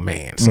drywall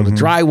man. So the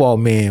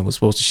drywall man was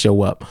supposed to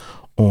show up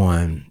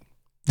on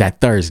that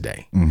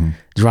Thursday.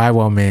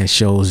 Drywall man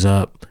shows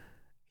up.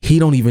 He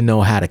don't even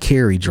know how to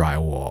carry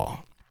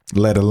drywall,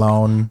 let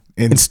alone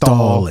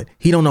install it.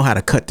 He don't know how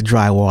to cut the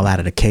drywall out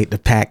of the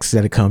packs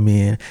that come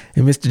in.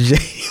 And Mr. J,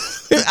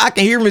 I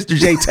can hear Mr.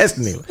 J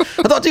testing him.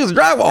 I thought you was a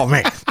drywall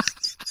man.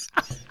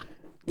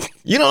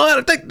 You don't know how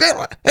to take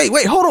that. Hey,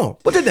 wait, hold on.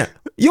 What did that?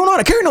 You don't know how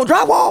to carry no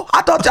drywall?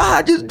 I thought y'all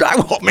had just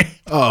drywall man.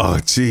 Oh,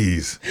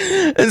 jeez.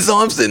 And so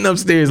I'm sitting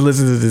upstairs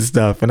listening to this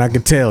stuff, and I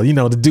could tell,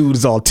 the dude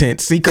is all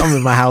tense. He come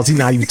in my house, he's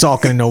not even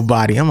talking to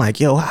nobody. I'm like,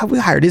 yo, how we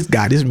hire this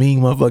guy, this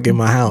mean motherfucker in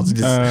my house?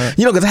 Just,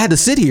 because I had to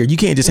sit here. You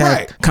can't just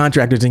have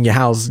contractors in your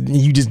house and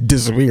you just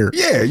disappear.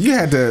 Yeah, you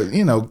had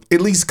to,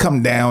 at least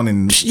come down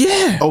and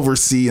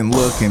oversee and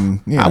look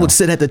and. I would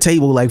sit at the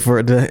table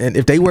and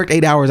if they worked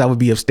 8 hours, I would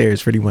be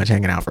upstairs pretty much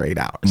hanging out for 8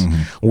 hours,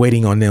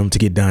 waiting on them to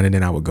get done, and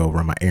then I would go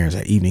run my errands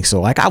that evening.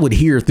 So I would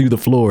hear through the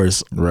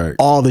floors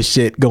all the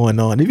shit going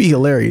on. It'd be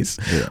hilarious.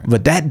 Yeah.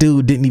 But that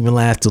dude didn't even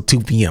last till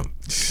 2 p.m.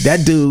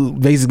 That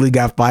dude basically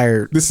got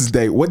fired. This is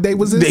what day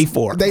was this? Day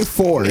 4. Day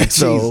 4.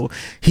 So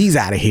he's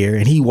out of here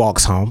and he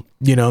walks home.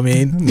 You know what I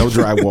mean? No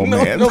drywall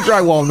man. No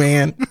drywall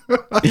man.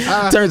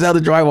 Turns out the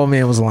drywall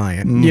man was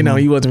lying. You know,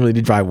 he wasn't really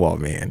the drywall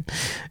man.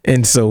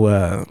 And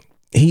so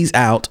he's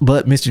out,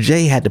 but Mr.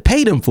 J had to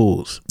pay them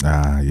fools.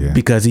 Yeah.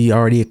 Because he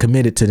already had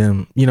committed to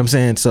them. You know what I'm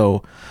saying?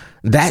 So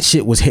that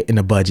shit was hitting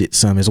the budget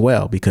some as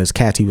well, because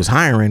cats he was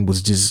hiring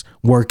was just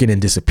working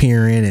and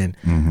disappearing, and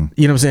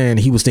you know what I'm saying,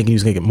 he was thinking he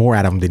was gonna get more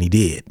out of them than he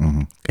did.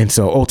 And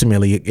so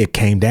ultimately it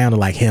came down to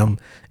like him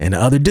and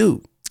the other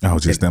dude. Oh,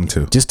 just them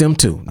two. Just them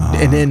two.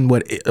 And then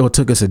what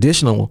took us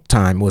additional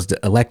time was the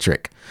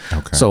electric.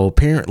 Okay. So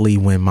apparently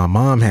when my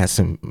mom had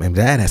and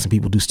dad had some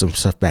people do some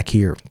stuff back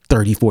here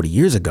 30, 40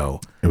 years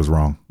ago. It was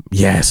wrong.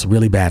 Yes,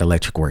 really bad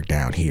electric work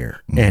down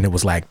here. And it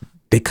was like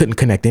they couldn't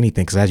connect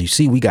anything, because as you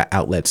see, we got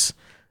outlets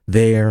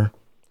there,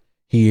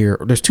 here.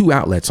 There's 2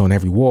 outlets on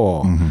every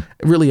wall.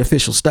 Really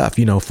official stuff,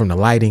 you know, from the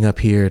lighting up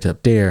here to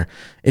up there.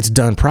 It's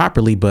done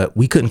properly, but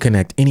we couldn't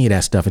connect any of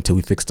that stuff until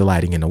we fixed the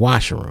lighting in the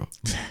washroom.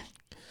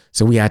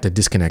 So we had to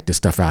disconnect this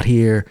stuff out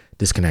here,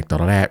 disconnect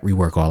all of that,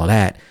 rework all of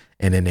that,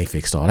 and then they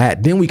fixed all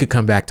that. Then we could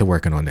come back to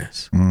working on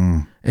this.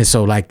 And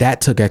so like that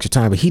took extra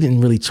time, but he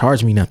didn't really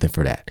charge me nothing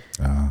for that.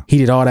 He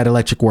did all that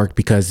electric work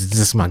because this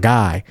is my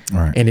guy,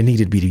 and it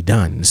needed to be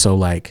done. So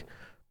like,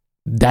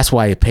 that's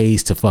why it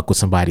pays to fuck with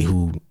somebody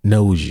who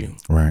knows you.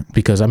 Right.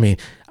 Because I mean,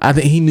 I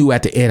think he knew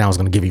at the end I was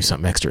going to give him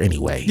something extra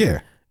anyway.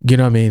 Yeah. You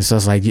know what I mean? So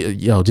it's like,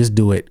 yo, just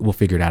do it. We'll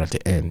figure it out at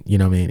the end. You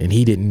know what I mean? And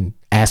he didn't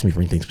ask me for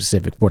anything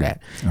specific for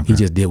that. Okay. He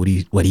just did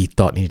what he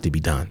thought needed to be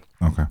done.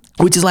 Okay.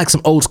 Which is like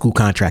some old school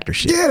contractor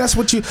shit. Yeah, that's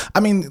what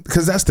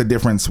because that's the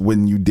difference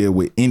when you deal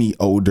with any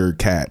older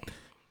cat,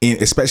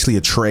 especially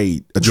a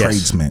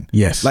tradesman.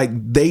 Yes. Like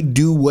they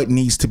do what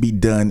needs to be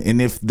done.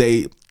 And if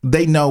they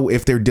know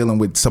if they're dealing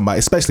with somebody,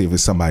 especially if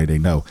it's somebody they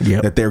know,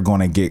 that they're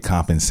going to get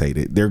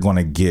compensated. They're going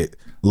to get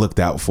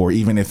looked out for,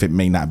 even if it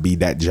may not be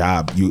that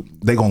job.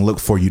 They're going to look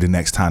for you the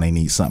next time they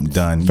need something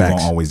done. You're going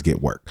to always get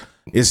work.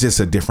 It's just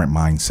a different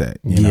mindset.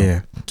 You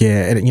know?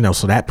 Yeah. And you know,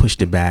 so that pushed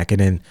it back.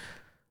 And then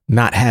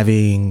not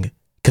having,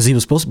 because he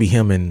was supposed to be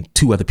him and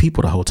 2 other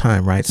people the whole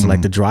time, right? So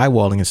like the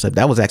drywalling and stuff,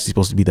 that was actually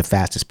supposed to be the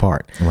fastest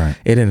part. Right.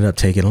 It ended up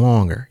taking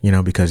longer, you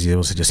know, because it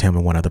was just him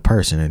and one other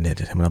person, and then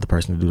him and another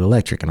person to do the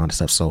electric and all that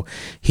stuff. So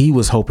he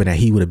was hoping that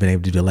he would have been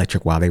able to do the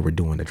electric while they were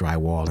doing the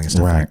drywalling and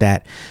stuff like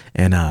that.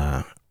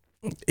 And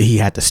he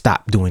had to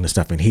stop doing the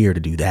stuff in here to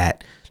do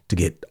that, to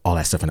get all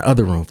that stuff in the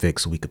other room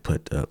fixed so we could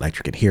put the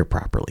electric in here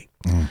properly.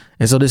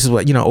 And so this is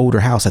what, you know, older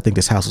house. I think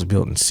this house was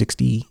built in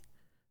 60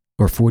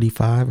 or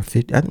 45 or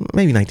 50,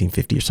 maybe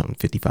 1950 or something,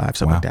 55,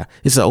 something like that.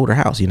 It's an older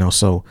house, you know,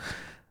 so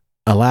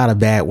a lot of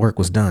bad work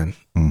was done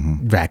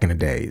back in the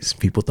days.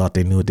 People thought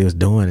they knew what they was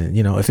doing, and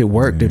you know, if it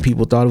worked, then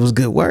people thought it was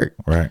good work.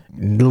 Right.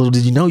 Little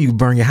did you know, you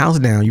burn your house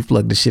down, you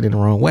plugged the shit in the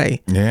wrong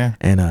way. Yeah.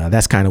 And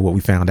that's kind of what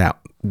we found out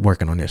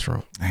working on this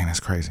room. Man, that's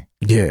crazy.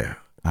 Yeah.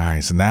 All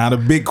right, so now the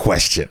big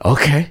question.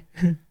 Okay.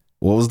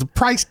 What was the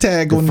price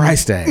tag on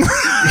price tag?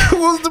 What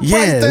was the price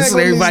tag? That's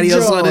what everybody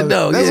else want to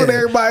know. That's what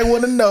everybody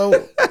want to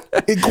know.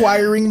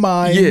 Inquiring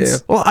minds. Yeah.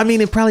 Well, I mean,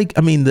 it probably.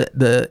 I mean,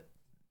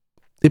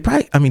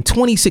 I mean,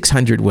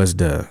 2,600 was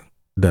the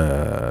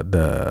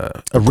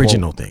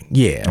original thing.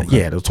 Yeah. Okay.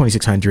 Yeah. It was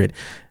 2,600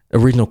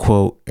 original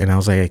quote, and I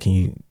was like, hey, can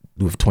you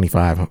do it for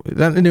 2,500?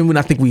 And then when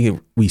I think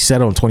we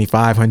settled on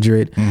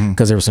 2,500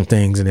 because there were some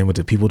things, and then with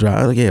the people drive,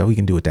 I was like, yeah, we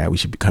can do with that. We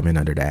should come in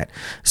under that.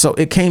 So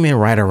it came in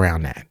right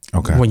around that.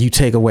 Okay. When you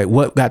take away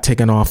what got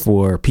taken off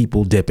for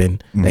people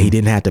dipping that he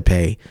didn't have to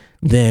pay,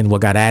 then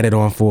what got added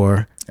on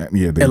for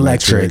the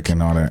electric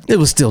and all that, it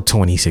was still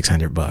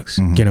 $2,600.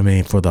 You know what I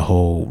mean, for the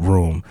whole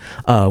room,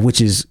 which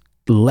is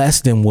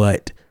less than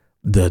what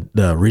the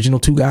original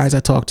 2 guys I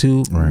talked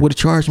to would have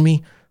charged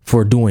me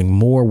for doing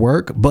more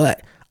work.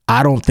 But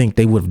I don't think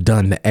they would have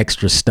done the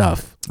extra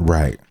stuff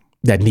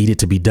that needed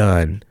to be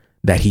done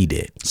that he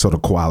did. So the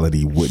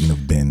quality wouldn't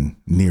have been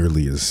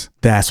nearly as.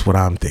 That's what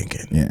I'm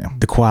thinking. Yeah.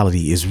 The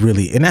quality is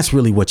really, and that's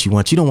really what you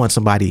want. You don't want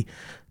somebody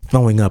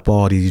throwing up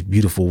all these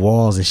beautiful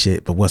walls and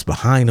shit, but what's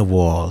behind the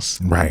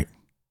walls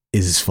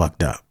is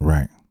fucked up.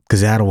 Right.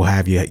 Because that'll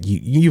have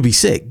you'll be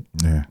sick.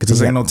 Yeah. Because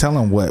there's ain't no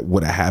telling what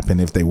would have happened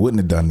if they wouldn't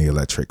have done the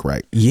electric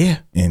right. Yeah.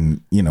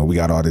 And, you know, we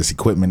got all this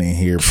equipment in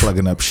here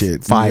plugging up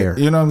shit. Fire.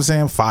 You know what I'm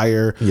saying?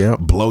 Fire. Yep.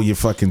 Blow your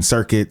fucking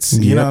circuits.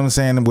 You know what I'm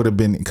saying?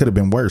 It could have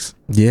been worse.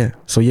 Yeah.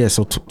 So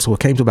it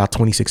came to about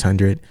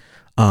 2,600.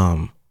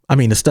 I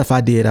mean, the stuff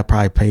I did, I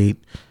probably paid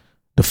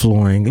the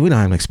flooring. We don't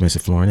have an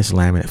expensive flooring. It's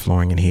laminate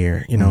flooring in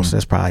here, you know, so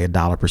that's probably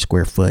 $1 per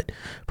square foot,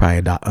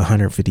 probably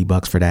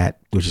 $150 for that,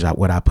 which is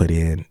what I put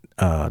in.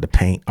 The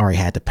paint, I already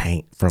had the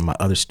paint from my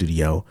other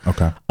studio.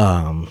 Okay.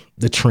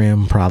 The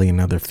trim, probably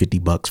another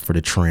 $50 for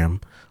the trim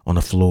on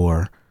the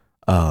floor.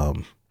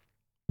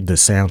 The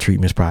sound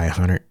treatment's probably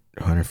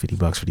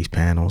 $150 for these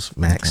panels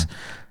max. Okay.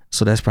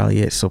 So that's probably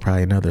it. So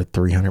probably another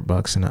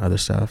 $300 in the other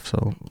stuff.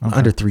 So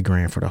under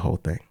 $3,000 for the whole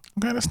thing.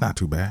 Okay, that's not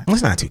too bad.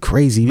 It's not too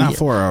crazy. Not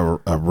for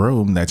a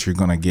room that you're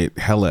gonna get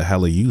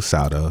hella use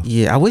out of.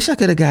 Yeah, I wish I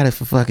could have got it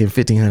for fucking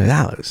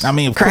 $1,500. I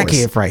mean, of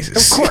crackhead course.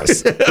 prices. Of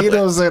course. You know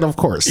what I'm saying? Of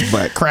course.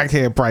 But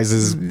crackhead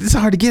prices. It's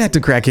hard to get at the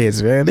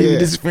crackheads, man. They Yeah. be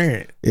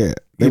disappearing. Yeah.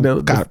 They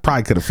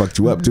probably could have fucked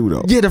you up too,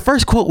 though. Yeah, the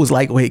first quote was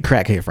lightweight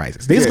crackhead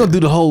prices. They was gonna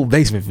do the whole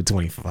basement for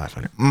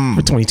 $2,500,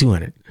 for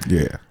 $2,200.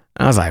 Yeah.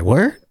 I was like,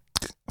 word,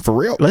 For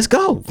real? let's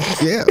go.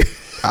 Yeah.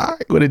 All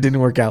right. But it didn't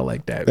work out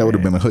like that. That would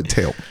have been a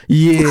hotel.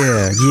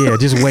 Yeah,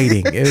 just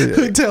waiting.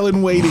 Hotel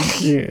and waiting.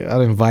 Yeah,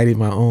 I created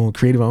my own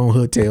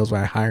hotels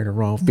by hiring the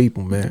wrong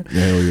people, man.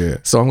 Hell yeah.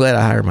 So I'm glad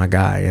I hired my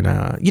guy, and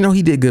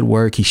he did good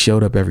work. He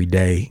showed up every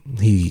day.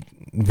 He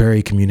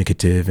very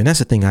communicative, and that's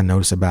the thing I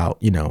notice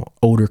about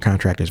older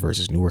contractors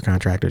versus newer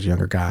contractors,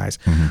 younger guys.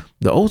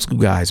 The old school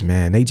guys,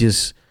 man,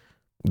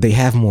 they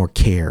have more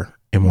care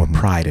and more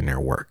pride in their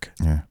work.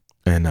 Yeah.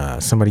 And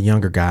some of the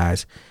younger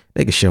guys,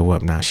 they can show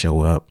up, not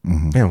show up.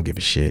 They don't give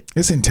a shit.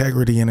 It's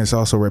integrity and it's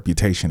also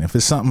reputation. If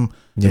it's something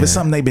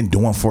they've been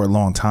doing for a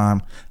long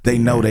time, they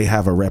know they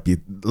have a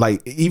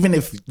like, even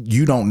if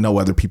you don't know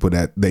other people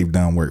that they've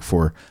done work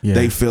for,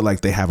 they feel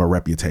like they have a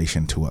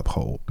reputation to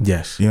uphold.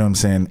 Yes. You know what I'm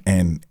saying?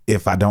 And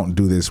if I don't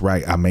do this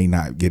right, I may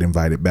not get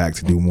invited back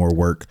to do more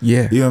work.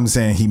 Yeah. You know what I'm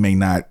saying? He may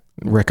not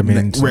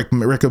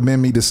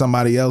recommend me to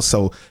somebody else.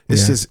 So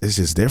it's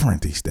just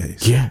different these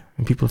days. Yeah.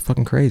 And people are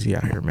fucking crazy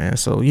out here, man.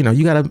 So, you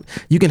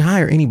can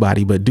hire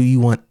anybody, but do you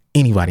want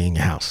anybody in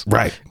your house?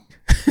 Right.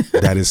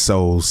 That is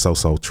so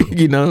true.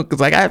 Because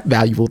like I have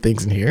valuable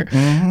things in here,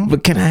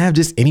 but can I have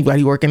just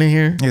anybody working in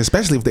here? Yeah,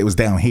 especially if they was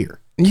down here.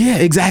 Yeah,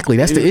 exactly.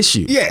 That's the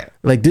issue. Yeah.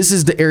 Like this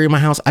is the area of my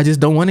house I just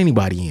don't want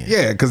anybody in.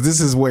 Yeah, because this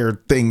is where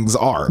things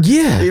are.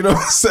 Yeah. You know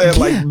what I'm saying?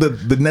 Like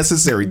the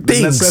necessary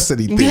things.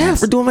 Necessity things. Yeah,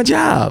 for doing my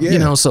job.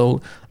 Yeah. So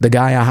the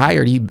guy I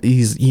hired, he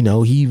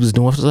was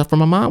doing stuff for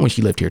my mom when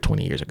she lived here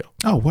 20 years ago.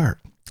 Oh, word.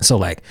 So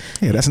like,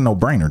 yeah, that's a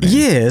no-brainer then.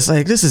 Yeah, it's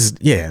like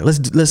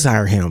let's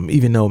hire him,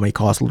 even though it may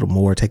cost a little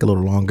more, take a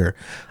little longer.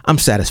 I'm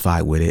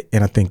satisfied with it,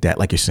 and I think that,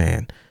 like you're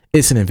saying,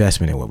 it's an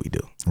investment in what we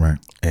do. Right.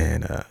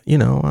 And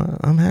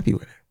I'm happy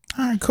with it.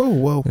 All right, cool.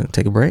 Well,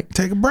 take a break.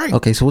 Take a break.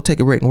 Okay, so we'll take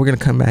a break, and we're gonna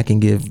come back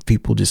and give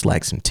people just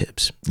like some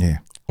tips. Yeah.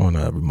 On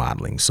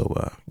remodeling,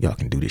 so y'all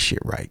can do this shit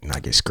right and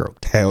not get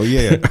scroked. Hell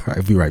yeah. All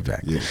right, be right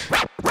back. Yeah.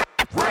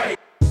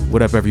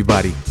 What up,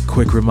 everybody?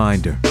 Quick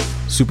reminder,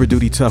 Super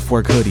Duty Tough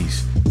Work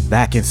hoodies,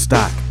 back in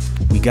stock.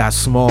 We got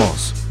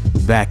smalls,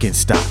 back in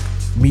stock.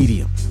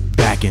 Medium,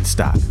 back in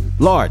stock.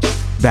 Large,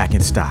 back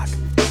in stock.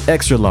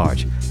 Extra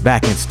large,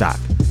 back in stock.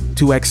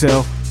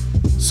 2XL,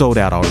 sold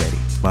out already.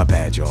 My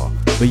bad, y'all.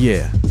 But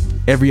yeah,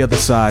 every other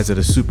size of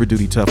the Super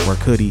Duty Tough Work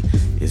hoodie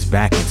is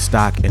back in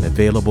stock and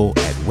available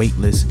at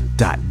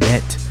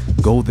weightless.net.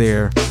 Go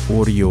there,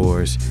 order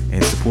yours,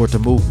 and support the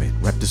movement.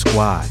 Rep the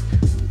squad.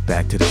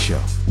 Back to the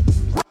show.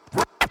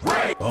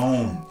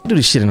 Boom. We do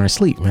this shit in our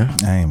sleep, man.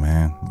 Hey,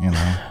 man.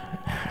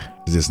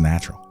 It's just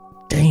natural.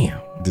 Damn.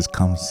 It just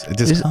comes.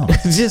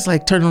 It's just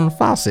like turning on the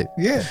faucet.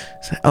 Yeah.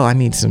 It's like, I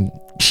need some.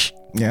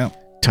 Yeah.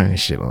 Turn this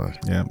shit on.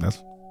 Yeah,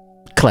 that's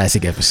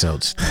classic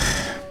episodes.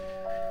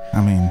 I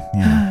mean,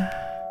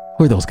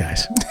 who are those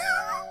guys?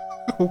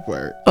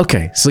 Word.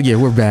 Okay, so yeah,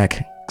 we're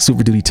back.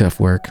 Super Duty Tough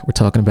Work. We're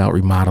talking about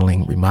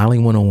remodeling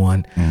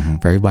 101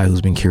 for everybody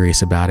who's been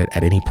curious about it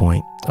at any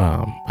point.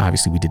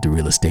 Obviously, we did the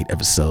real estate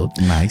episode.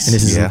 Nice. And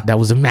this is that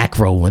was a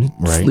macro one.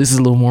 Right. This is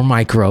a little more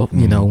micro.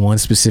 One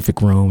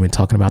specific room and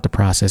talking about the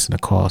process and the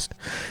cost.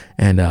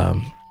 And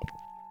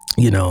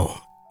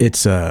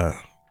it's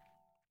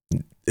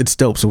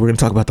dope. So we're gonna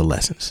talk about the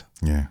lessons.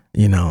 Yeah.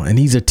 And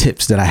these are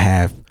tips that I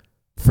have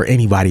for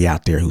anybody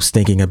out there who's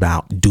thinking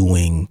about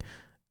doing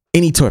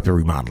any type of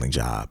remodeling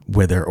job,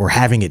 or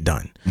having it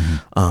done.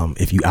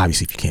 If you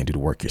can't do the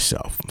work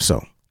yourself.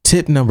 So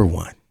tip number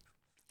 1,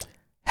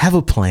 have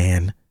a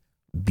plan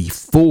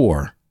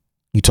before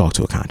you talk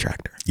to a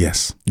contractor.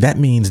 Yes. That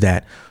means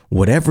that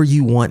whatever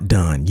you want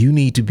done, you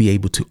need to be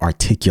able to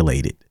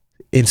articulate it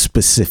in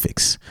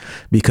specifics,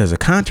 because a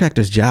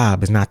contractor's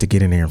job is not to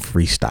get in there and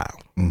freestyle.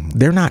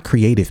 They're not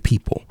creative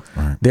people.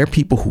 Right. They're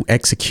people who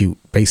execute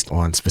based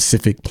on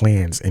specific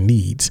plans and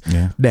needs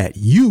that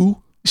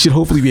you should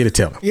hopefully be able to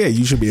tell them. Yeah,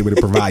 you should be able to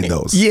provide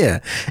those. Yeah.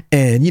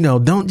 And,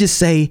 don't just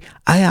say,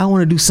 I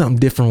want to do something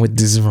different with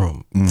this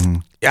room.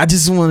 I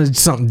just wanted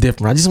something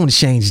different. I just want to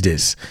change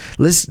this.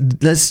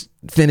 Let's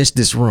finish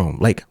this room.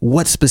 Like,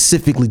 what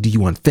specifically do you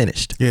want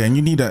finished? Yeah,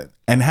 and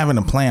and having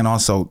a plan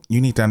also,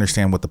 you need to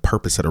understand what the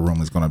purpose of the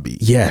room is going to be.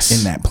 Yes.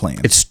 In that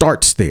plan. It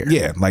starts there.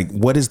 Yeah, like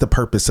what is the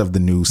purpose of the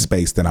new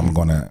space that I'm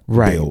going to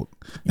build?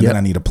 And then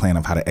I need a plan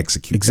of how to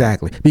execute.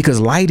 Exactly. Because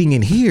lighting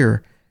in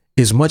here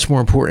is much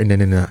more important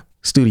than in the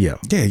studio.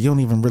 Yeah, you don't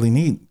even really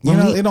need,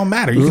 it don't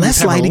matter. You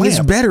less lighting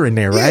is better in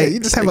there, right? Yeah, you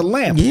just have a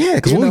lamp. Yeah,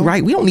 because when we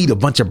write, we don't need a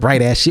bunch of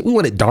bright ass shit. We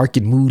want it dark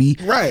and moody.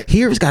 Right.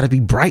 Here it's got to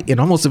be bright and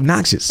almost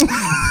obnoxious.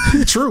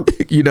 True.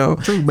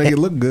 True, make it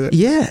look good.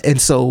 Yeah,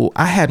 and so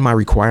I had my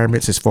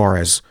requirements as far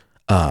as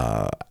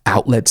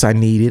outlets I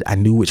needed. I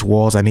knew which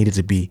walls I needed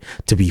to be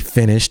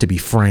finished, to be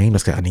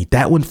framed. I need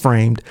that one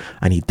framed.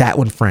 I need that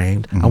one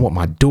framed. I want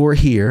my door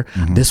here.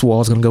 This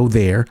wall is going to go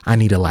there. I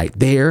need a light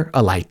there,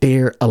 a light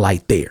there, a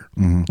light there.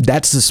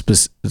 That's the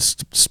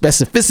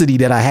specificity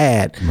that I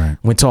had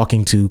when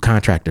talking to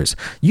contractors.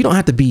 You don't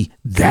have to be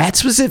that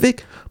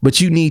specific,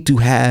 but you need to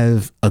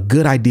have a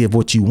good idea of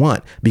what you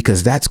want,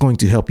 because that's going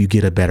to help you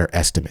get a better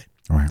estimate.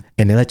 Right.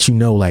 And it lets you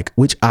know like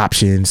which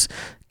options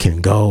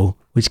can go,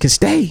 which can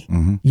stay,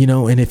 you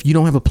know, and if you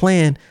don't have a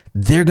plan,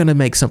 they're going to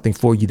make something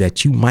for you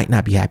that you might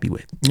not be happy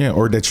with. Yeah.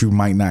 Or that you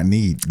might not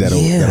need.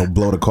 That'll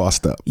blow the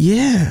cost up.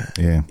 Yeah.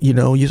 Yeah. You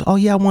know, oh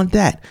yeah, I want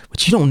that.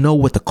 But you don't know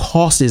what the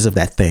cost is of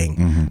that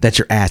thing that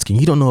you're asking.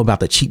 You don't know about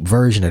the cheap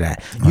version of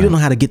that. You don't know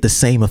how to get the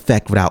same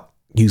effect without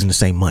using the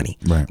same money.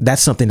 Right.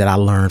 That's something that I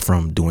learned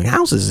from doing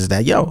houses, is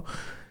that,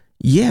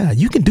 yeah,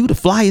 you can do the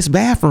flyest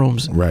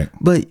bathrooms, right?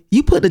 But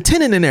you put a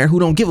tenant in there who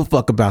don't give a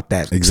fuck about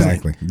that.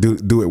 Exactly. Do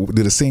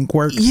the sink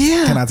work?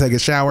 Yeah. Can I take a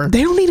shower?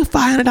 They don't need a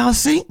 $500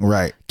 sink.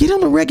 Right. Get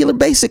them a regular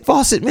basic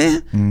faucet,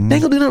 man. They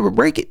ain't gonna do nothing but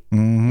break it.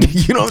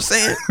 You know what I'm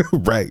saying?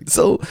 Right.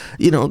 So,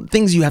 you know,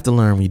 things you have to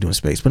learn when you're doing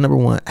space. But number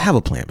one, have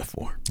a plan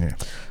before. Yeah.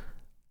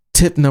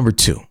 Tip number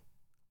 2,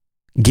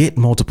 get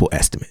multiple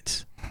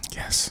estimates.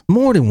 Yes.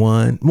 More than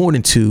one, more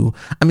than two.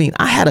 I mean,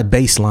 I had a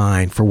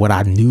baseline for what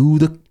I knew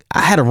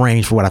I had a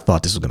range for what I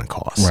thought this was going to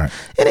cost. Right.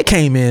 And it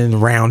came in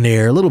around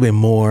there a little bit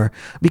more,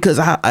 because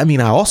I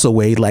also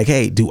weighed like,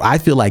 hey, do I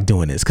feel like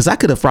doing this? Because I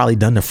could have probably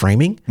done the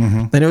framing.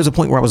 And there was a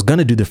point where I was going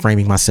to do the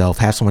framing myself,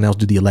 have someone else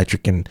do the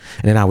electric, and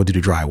then I would do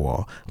the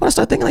drywall. But I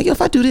started thinking like,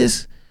 if I do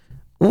this,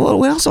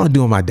 what else am I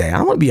doing my day? I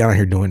don't want to be out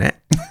here doing that.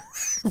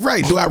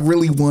 Right. Do I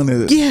really want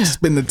to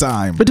spend the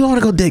time? But do I want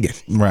to go digging?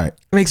 Right.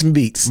 Make some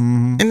beats.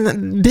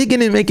 And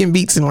digging and making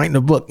beats and writing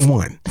a book,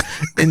 one.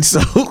 And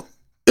so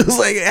it was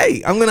like,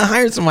 hey, I'm going to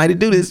hire somebody to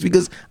do this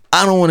because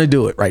I don't want to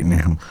do it right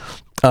now.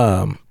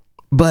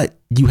 But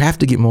you have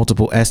to get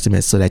multiple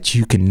estimates so that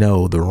you can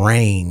know the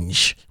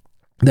range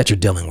that you're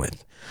dealing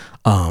with.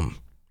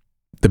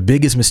 The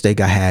biggest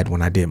mistake I had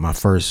when I did my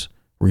first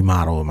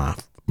remodel of my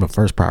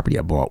first property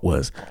I bought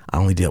was I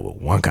only dealt with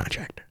one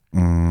contractor.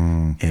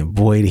 And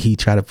boy, did he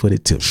try to put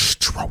it to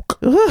stroke.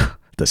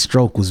 The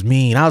stroke was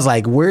mean. I was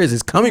like, where is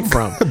this coming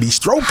from? Be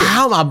stroking.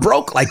 How am I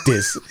broke like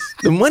this?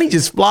 The money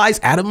just flies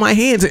out of my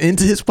hands and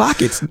into his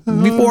pockets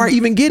before I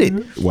even get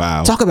it.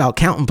 Wow. Talk about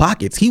counting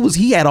pockets.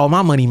 He had all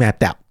my money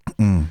mapped out,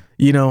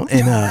 you know,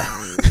 and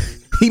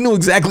he knew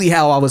exactly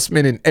how I was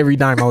spending every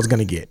dime I was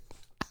going to get.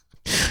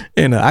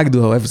 And I could do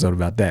a whole episode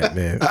about that,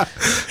 man.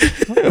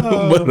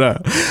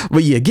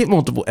 But yeah, get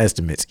multiple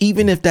estimates,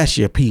 even if that's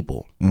your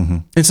people.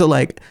 And so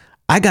like,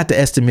 I got the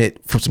estimate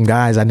from some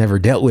guys I never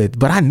dealt with,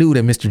 but I knew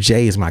that Mr.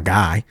 J is my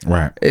guy.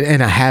 Right.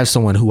 And I have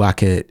someone who I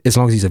could, as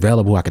long as he's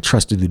available, I could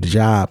trust to do the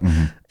job.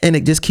 And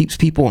it just keeps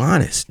people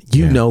honest.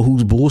 You know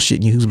who's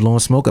bullshitting you, who's blowing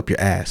smoke up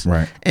your ass.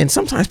 Right. And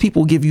sometimes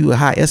people give you a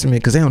high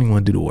estimate because they don't even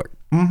want to do the work.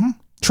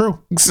 True.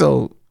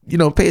 So, you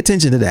know, pay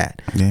attention to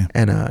that. Yeah.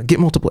 And get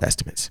multiple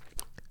estimates.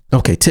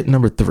 Okay, tip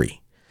number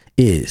 3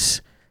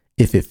 is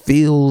if it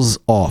feels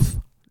off,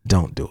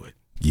 don't do it.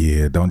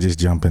 Yeah, don't just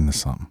jump into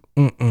something.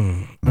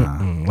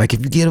 Like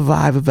if you get a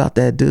vibe about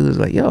that dude, it's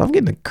like, yo, I'm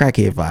getting a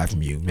crackhead vibe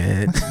from you,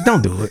 man.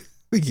 Don't do it.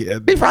 Yeah,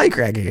 They probably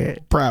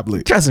crackhead.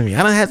 probably. Trust me,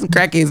 I done had some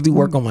crackheads do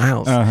work on my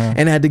house,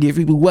 and I had to get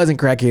people who wasn't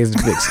crackheads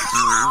to fix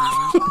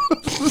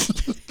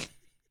it.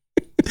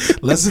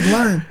 Lesson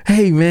learned.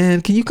 Hey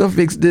man, can you come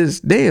fix this?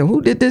 Damn,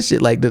 who did this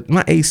shit? Like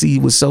my AC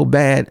was so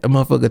bad, a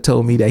motherfucker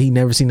told me that he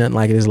never seen nothing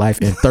like it in his life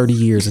in 30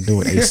 years of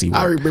doing AC work.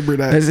 I remember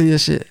that. That's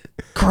this shit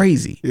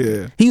crazy.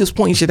 Yeah. He was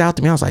pointing shit out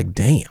to me. I was like,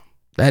 damn,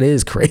 that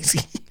is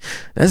crazy.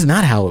 That's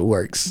not how it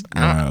works.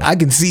 I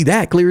can see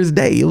that clear as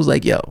day. It was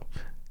like, yo,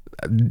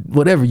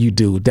 whatever you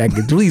do,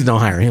 please don't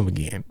hire him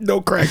again.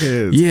 No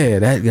crackheads. Yeah,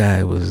 that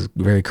guy was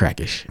very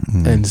crackish.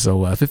 And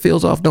so if it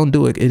feels off, don't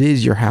do it. It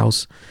is your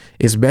house.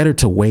 It's better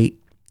to wait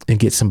and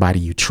get somebody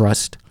you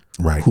trust,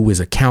 Right. who is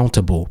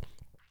accountable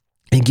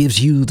and gives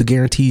you the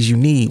guarantees you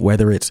need,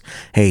 whether it's,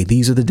 hey,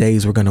 these are the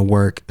days we're going to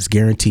work. It's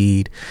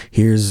guaranteed.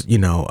 Here's, you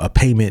know, a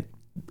payment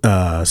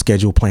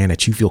schedule plan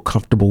that you feel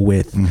comfortable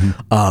with.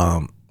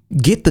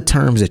 Get the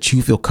terms that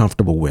you feel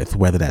comfortable with,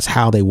 whether that's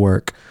how they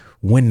work,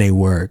 when they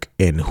work,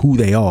 and who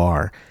they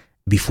are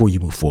before you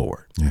move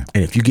forward. Yeah.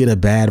 And if you get a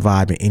bad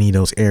vibe in any of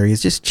those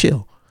areas, just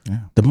chill.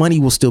 The money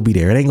will still be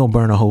there. It ain't gonna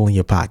burn a hole in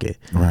your pocket.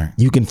 Right.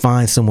 You can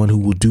find someone who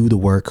will do the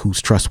work,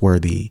 who's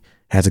trustworthy,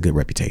 has a good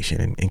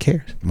reputation, and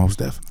cares. Most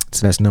definitely.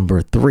 So that's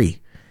number 3.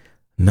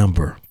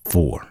 Number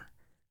 4,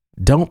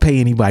 don't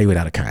pay anybody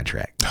without a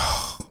contract.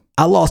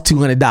 I lost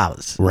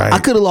 $200. Right. I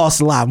could have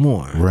lost a lot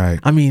more. Right.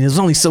 I mean, there's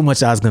only so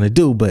much I was gonna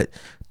do, but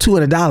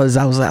 $200,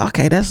 I was like,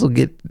 okay, that's will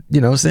get,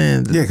 you know what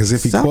I'm saying? Yeah, because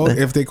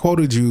if they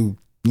quoted you,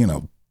 you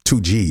know, 2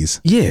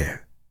 G's. Yeah.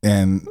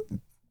 And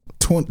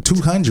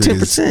 200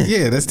 10%.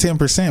 Yeah, that's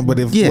 10%. But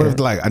what if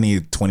like I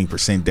need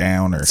 20%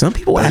 down or some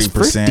people ask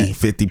 30%,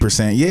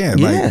 50%? Yeah.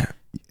 Like,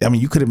 I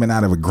mean, you could have been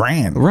out of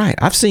 $1,000. Right.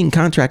 I've seen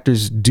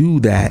contractors do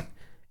that,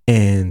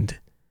 and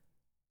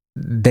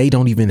they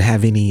don't even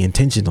have any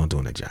intentions on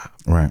doing a job.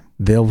 Right.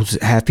 They'll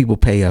have people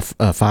pay a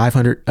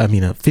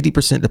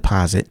 50%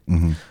 deposit.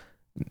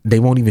 They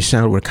won't even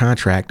shout with a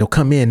contract. They'll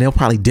come in, they'll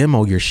probably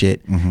demo your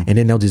shit, and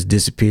then they'll just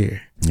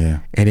disappear. Yeah.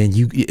 And then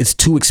it's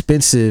too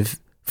expensive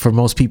for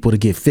most people to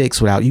get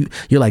fixed without you.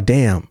 You're like,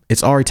 damn,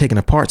 it's already taken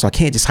apart, so I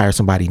can't just hire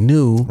somebody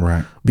new,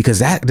 right? Because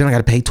then I got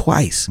to pay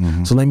twice.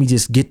 So let me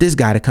just get this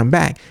guy to come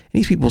back. And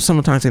these people,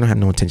 sometimes they don't have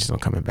no intentions on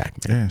coming back,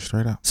 man. Yeah,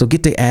 straight up. So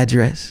get their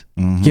address.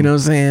 You know what I'm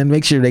saying?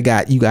 Make sure you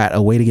got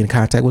a way to get in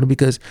contact with them,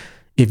 because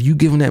if you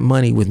give them that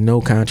money with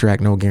no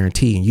contract, no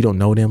guarantee, and you don't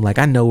know them, like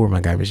I know where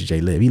my guy Mr.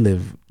 J live. He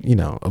live,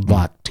 a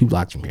block, 2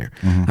 blocks from here.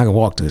 I can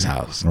walk to his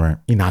house. Right.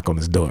 You knock on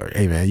his door.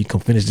 Hey man, you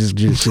come finish this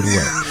shit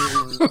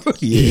away.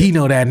 He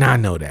know that and I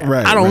know that.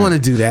 Right. I don't want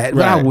to do that,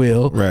 but I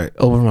will. Right.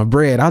 Over my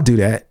bread, I'll do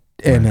that.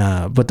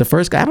 And but the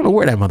first guy, I don't know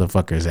where that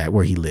motherfucker is at,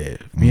 where he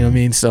live. You know what I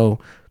mean? So,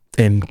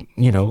 and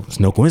it's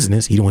no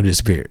coincidence, he don't want to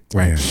disappear.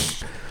 Right.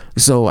 Yeah.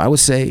 So I would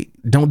say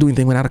don't do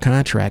anything without a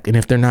contract. And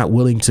if they're not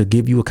willing to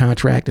give you a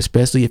contract,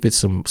 especially if it's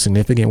some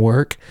significant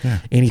work,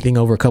 anything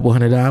over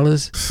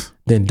 $200,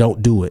 then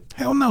don't do it.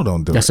 Hell no,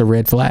 don't do it. That's a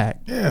red flag.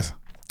 Yes.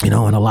 And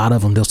a lot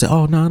of them, they'll say,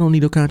 oh, no, I don't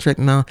need a contract.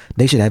 No,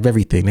 they should have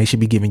everything. They should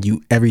be giving you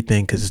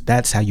everything, because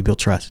that's how you build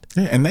trust.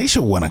 Yeah, and they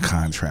should want a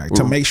contract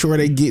to make sure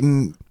they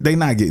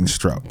not getting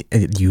stroked.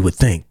 You would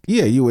think.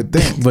 Yeah, you would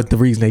think. But the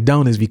reason they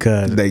don't is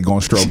because they gonna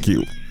stroke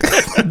you.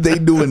 They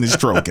doing the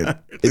stroking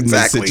in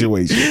this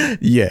situation.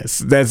 Yes,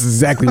 that's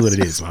exactly what it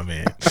is, my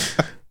man.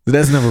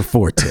 That's number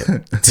 4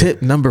 tip.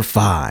 Tip number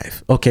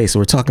 5. Okay, so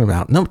we're talking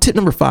about tip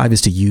number 5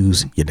 is to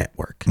use your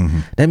network.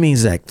 That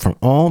means that from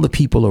all the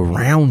people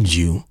around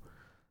you,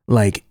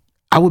 like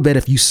I would bet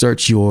if you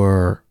search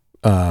your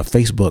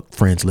Facebook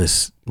friends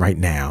list right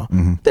now,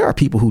 there are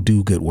people who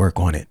do good work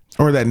on it.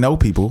 Or that know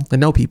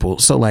people.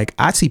 So like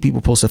I see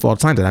people post stuff all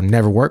the time that I've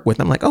never worked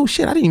with. I'm like, oh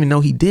shit, I didn't even know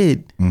he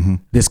did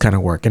this kind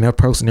of work. And they're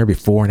posting their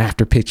before and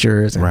after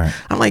pictures. And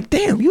I'm like,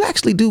 damn, you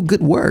actually do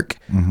good work.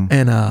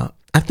 And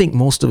I think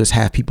most of us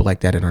have people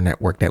like that in our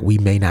network that we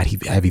may not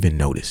have even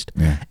noticed.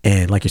 Yeah.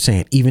 And like you're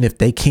saying, even if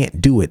they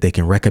can't do it, they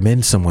can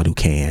recommend someone who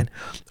can,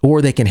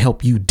 or they can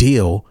help you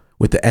deal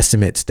with the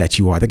estimates that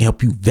you are. They can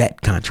help you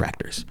vet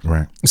contractors.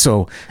 Right.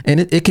 So, and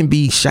it can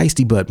be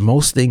shiesty, but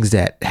most things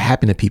that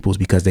happen to people is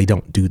because they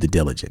don't do the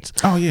diligence.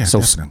 Oh yeah. So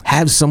definitely.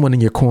 Have someone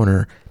in your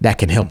corner that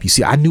can help you.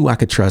 See, I knew I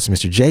could trust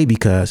Mr. J,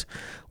 because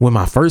when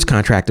my first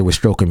contractor was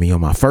stroking me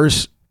on my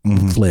first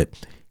flip,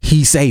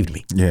 he saved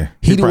me. Yeah.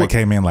 He probably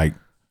came in like,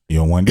 you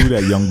don't want to do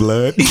that, young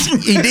blood.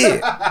 He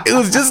did. It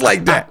was just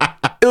like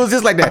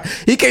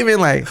that. He came in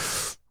like,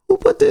 who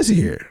put this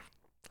here?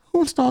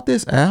 Who installed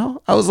this,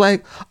 Al? I was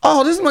like,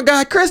 oh, this is my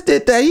guy Chris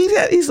did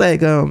that. He's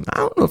like, I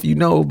don't know if you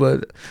know,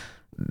 but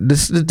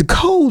the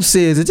code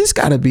says that this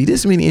got to be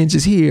this many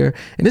inches here,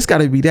 and this got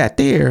to be that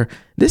there.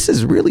 This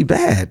is really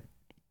bad.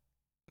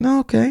 No,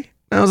 okay.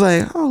 I was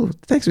like, oh,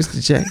 thanks,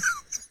 Mr. J.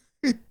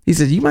 He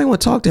said, you might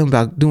want to talk to him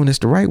about doing this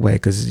the right way,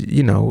 because,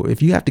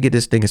 if you have to get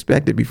this thing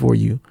inspected before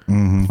you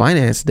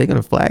finance, they're going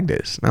to flag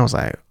this. And I was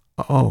like,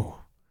 oh.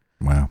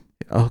 Wow.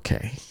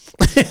 Okay.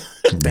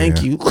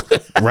 Thank you.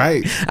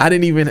 Right.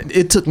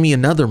 It took me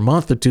another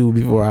month or 2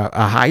 before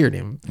I hired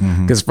him,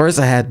 because first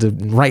I had to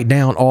write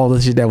down all the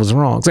shit that was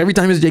wrong. So every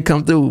time Mr. J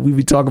come through, we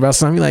would talk about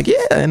something like, yeah,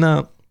 and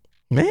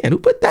man, who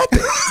put that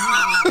there?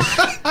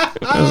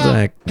 I was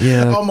like,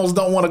 yeah. I almost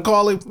don't want to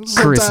call him.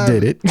 Chris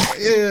did it.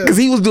 Yeah. Because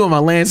he was doing my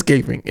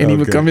landscaping, and he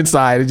would come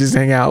inside and just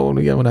hang out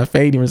when I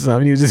fade him or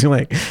something. He was just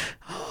like,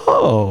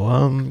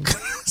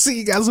 see,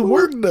 you got some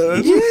work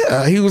done.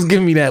 Yeah, he was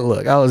giving me that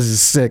look. I was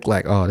just sick,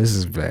 like, oh, this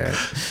is bad.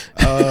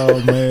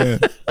 Oh man.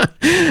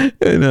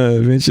 And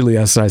eventually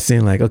I started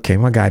seeing like, okay,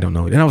 my guy don't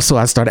know it. And so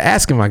I started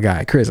asking my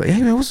guy Chris, like,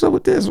 hey man, what's up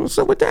with this? What's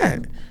up with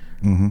that?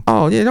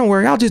 Oh yeah, don't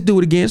worry, I'll just do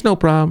it again. It's no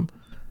problem.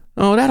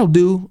 Oh, that'll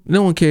do.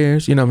 No one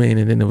cares. You know what I mean?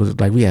 And then it was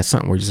like we had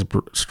something where just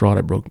a straw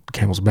that broke the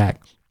camel's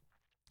back.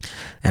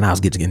 And I was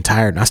getting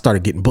tired, and I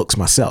started getting books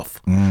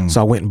myself.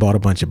 So I went and bought a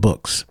bunch of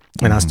books,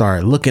 and I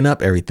started looking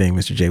up everything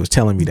Mr. J was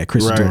telling me that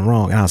Chris was doing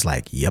wrong. And I was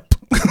like, yep.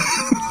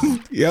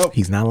 Yep.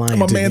 He's not lying.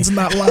 My man's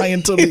not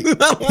lying to me. He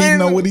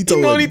know what he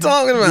told me. He know what he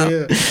talking about.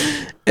 Yeah.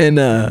 And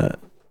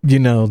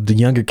the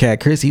younger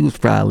cat, Chris, he was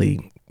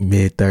probably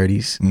mid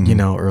 30s,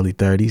 early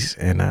 30s.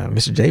 And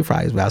Mr. J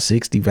probably was about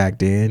 60 back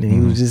then. And he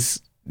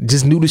was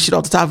just knew the shit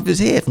off the top of his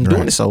head from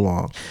doing it so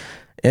long.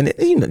 And it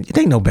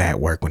ain't no bad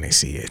work when they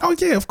see it. Oh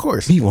yeah, of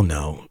course. People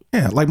know.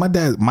 Yeah, like my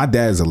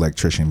dad's an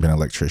electrician, been an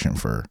electrician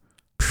for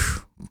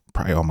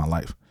probably all my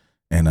life.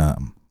 And I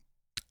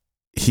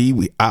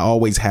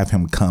always have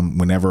him come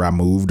whenever I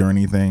moved or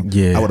anything.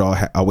 Yeah. I would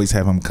always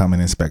have him come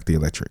and inspect the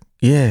electric.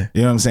 Yeah.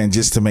 You know what I'm saying?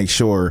 Just to make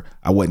sure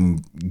I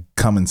wasn't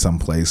coming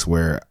someplace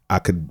where I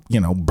could,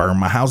 burn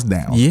my house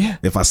down. Yeah.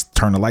 If I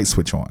turn the light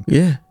switch on.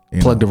 Yeah.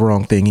 Plug the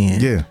wrong thing in.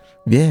 Yeah.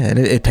 Yeah. And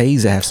it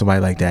pays to have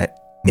somebody like that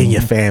in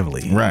your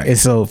family. Right. And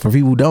so for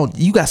people who don't,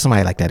 you got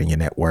somebody like that in your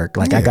network.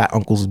 Like I got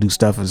uncles who do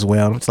stuff as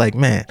well. And it's like,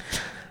 man,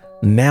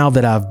 now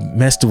that I've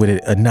messed with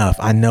it enough,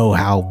 I know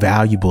how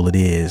valuable it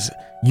is.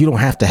 You don't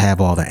have to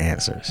have all the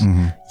answers.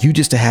 You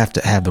just have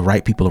to have the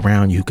right people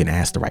around you who can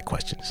ask the right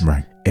questions.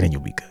 Right. And then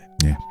you'll be good.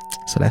 Yeah.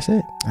 So that's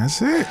it.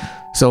 That's it.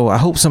 So I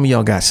hope some of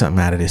y'all got something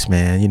out of this,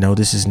 man. You know,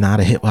 this is not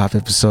a hip hop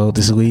episode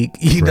this week,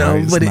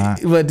 Right,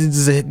 but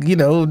this is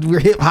we're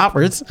hip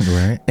hoppers.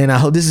 Right. And I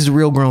hope this is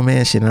real grown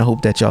man shit. And I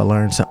hope that y'all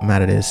learned something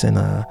out of this. And,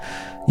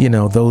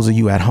 those of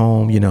you at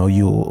home,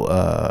 you'll,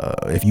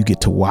 if you get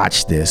to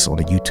watch this on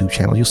the YouTube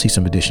channel, you'll see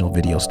some additional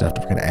video stuff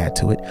that we're going to add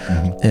to it.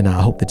 And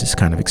I hope that this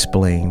kind of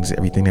explains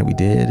everything that we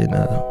did. And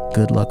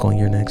good luck on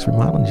your next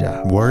remodeling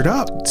job. Word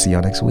up. See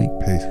y'all next week.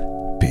 Peace.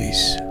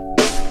 Peace.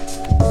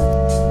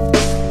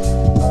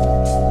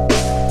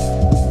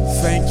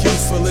 Thank you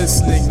for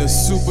listening to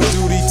Super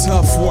Duty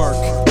Tough Work.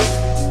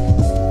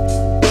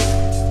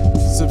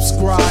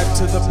 Subscribe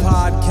to the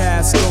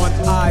podcast on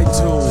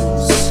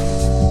iTunes.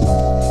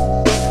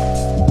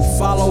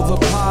 Follow the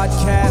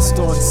podcast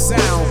on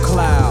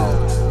SoundCloud.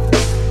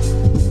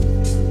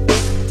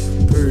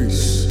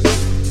 Peace.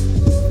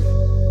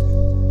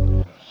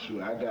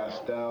 Shoot, I got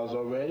styles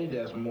already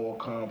that's more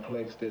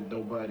complex that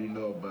nobody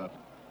know about.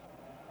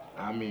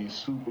 I mean,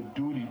 super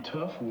duty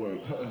tough work.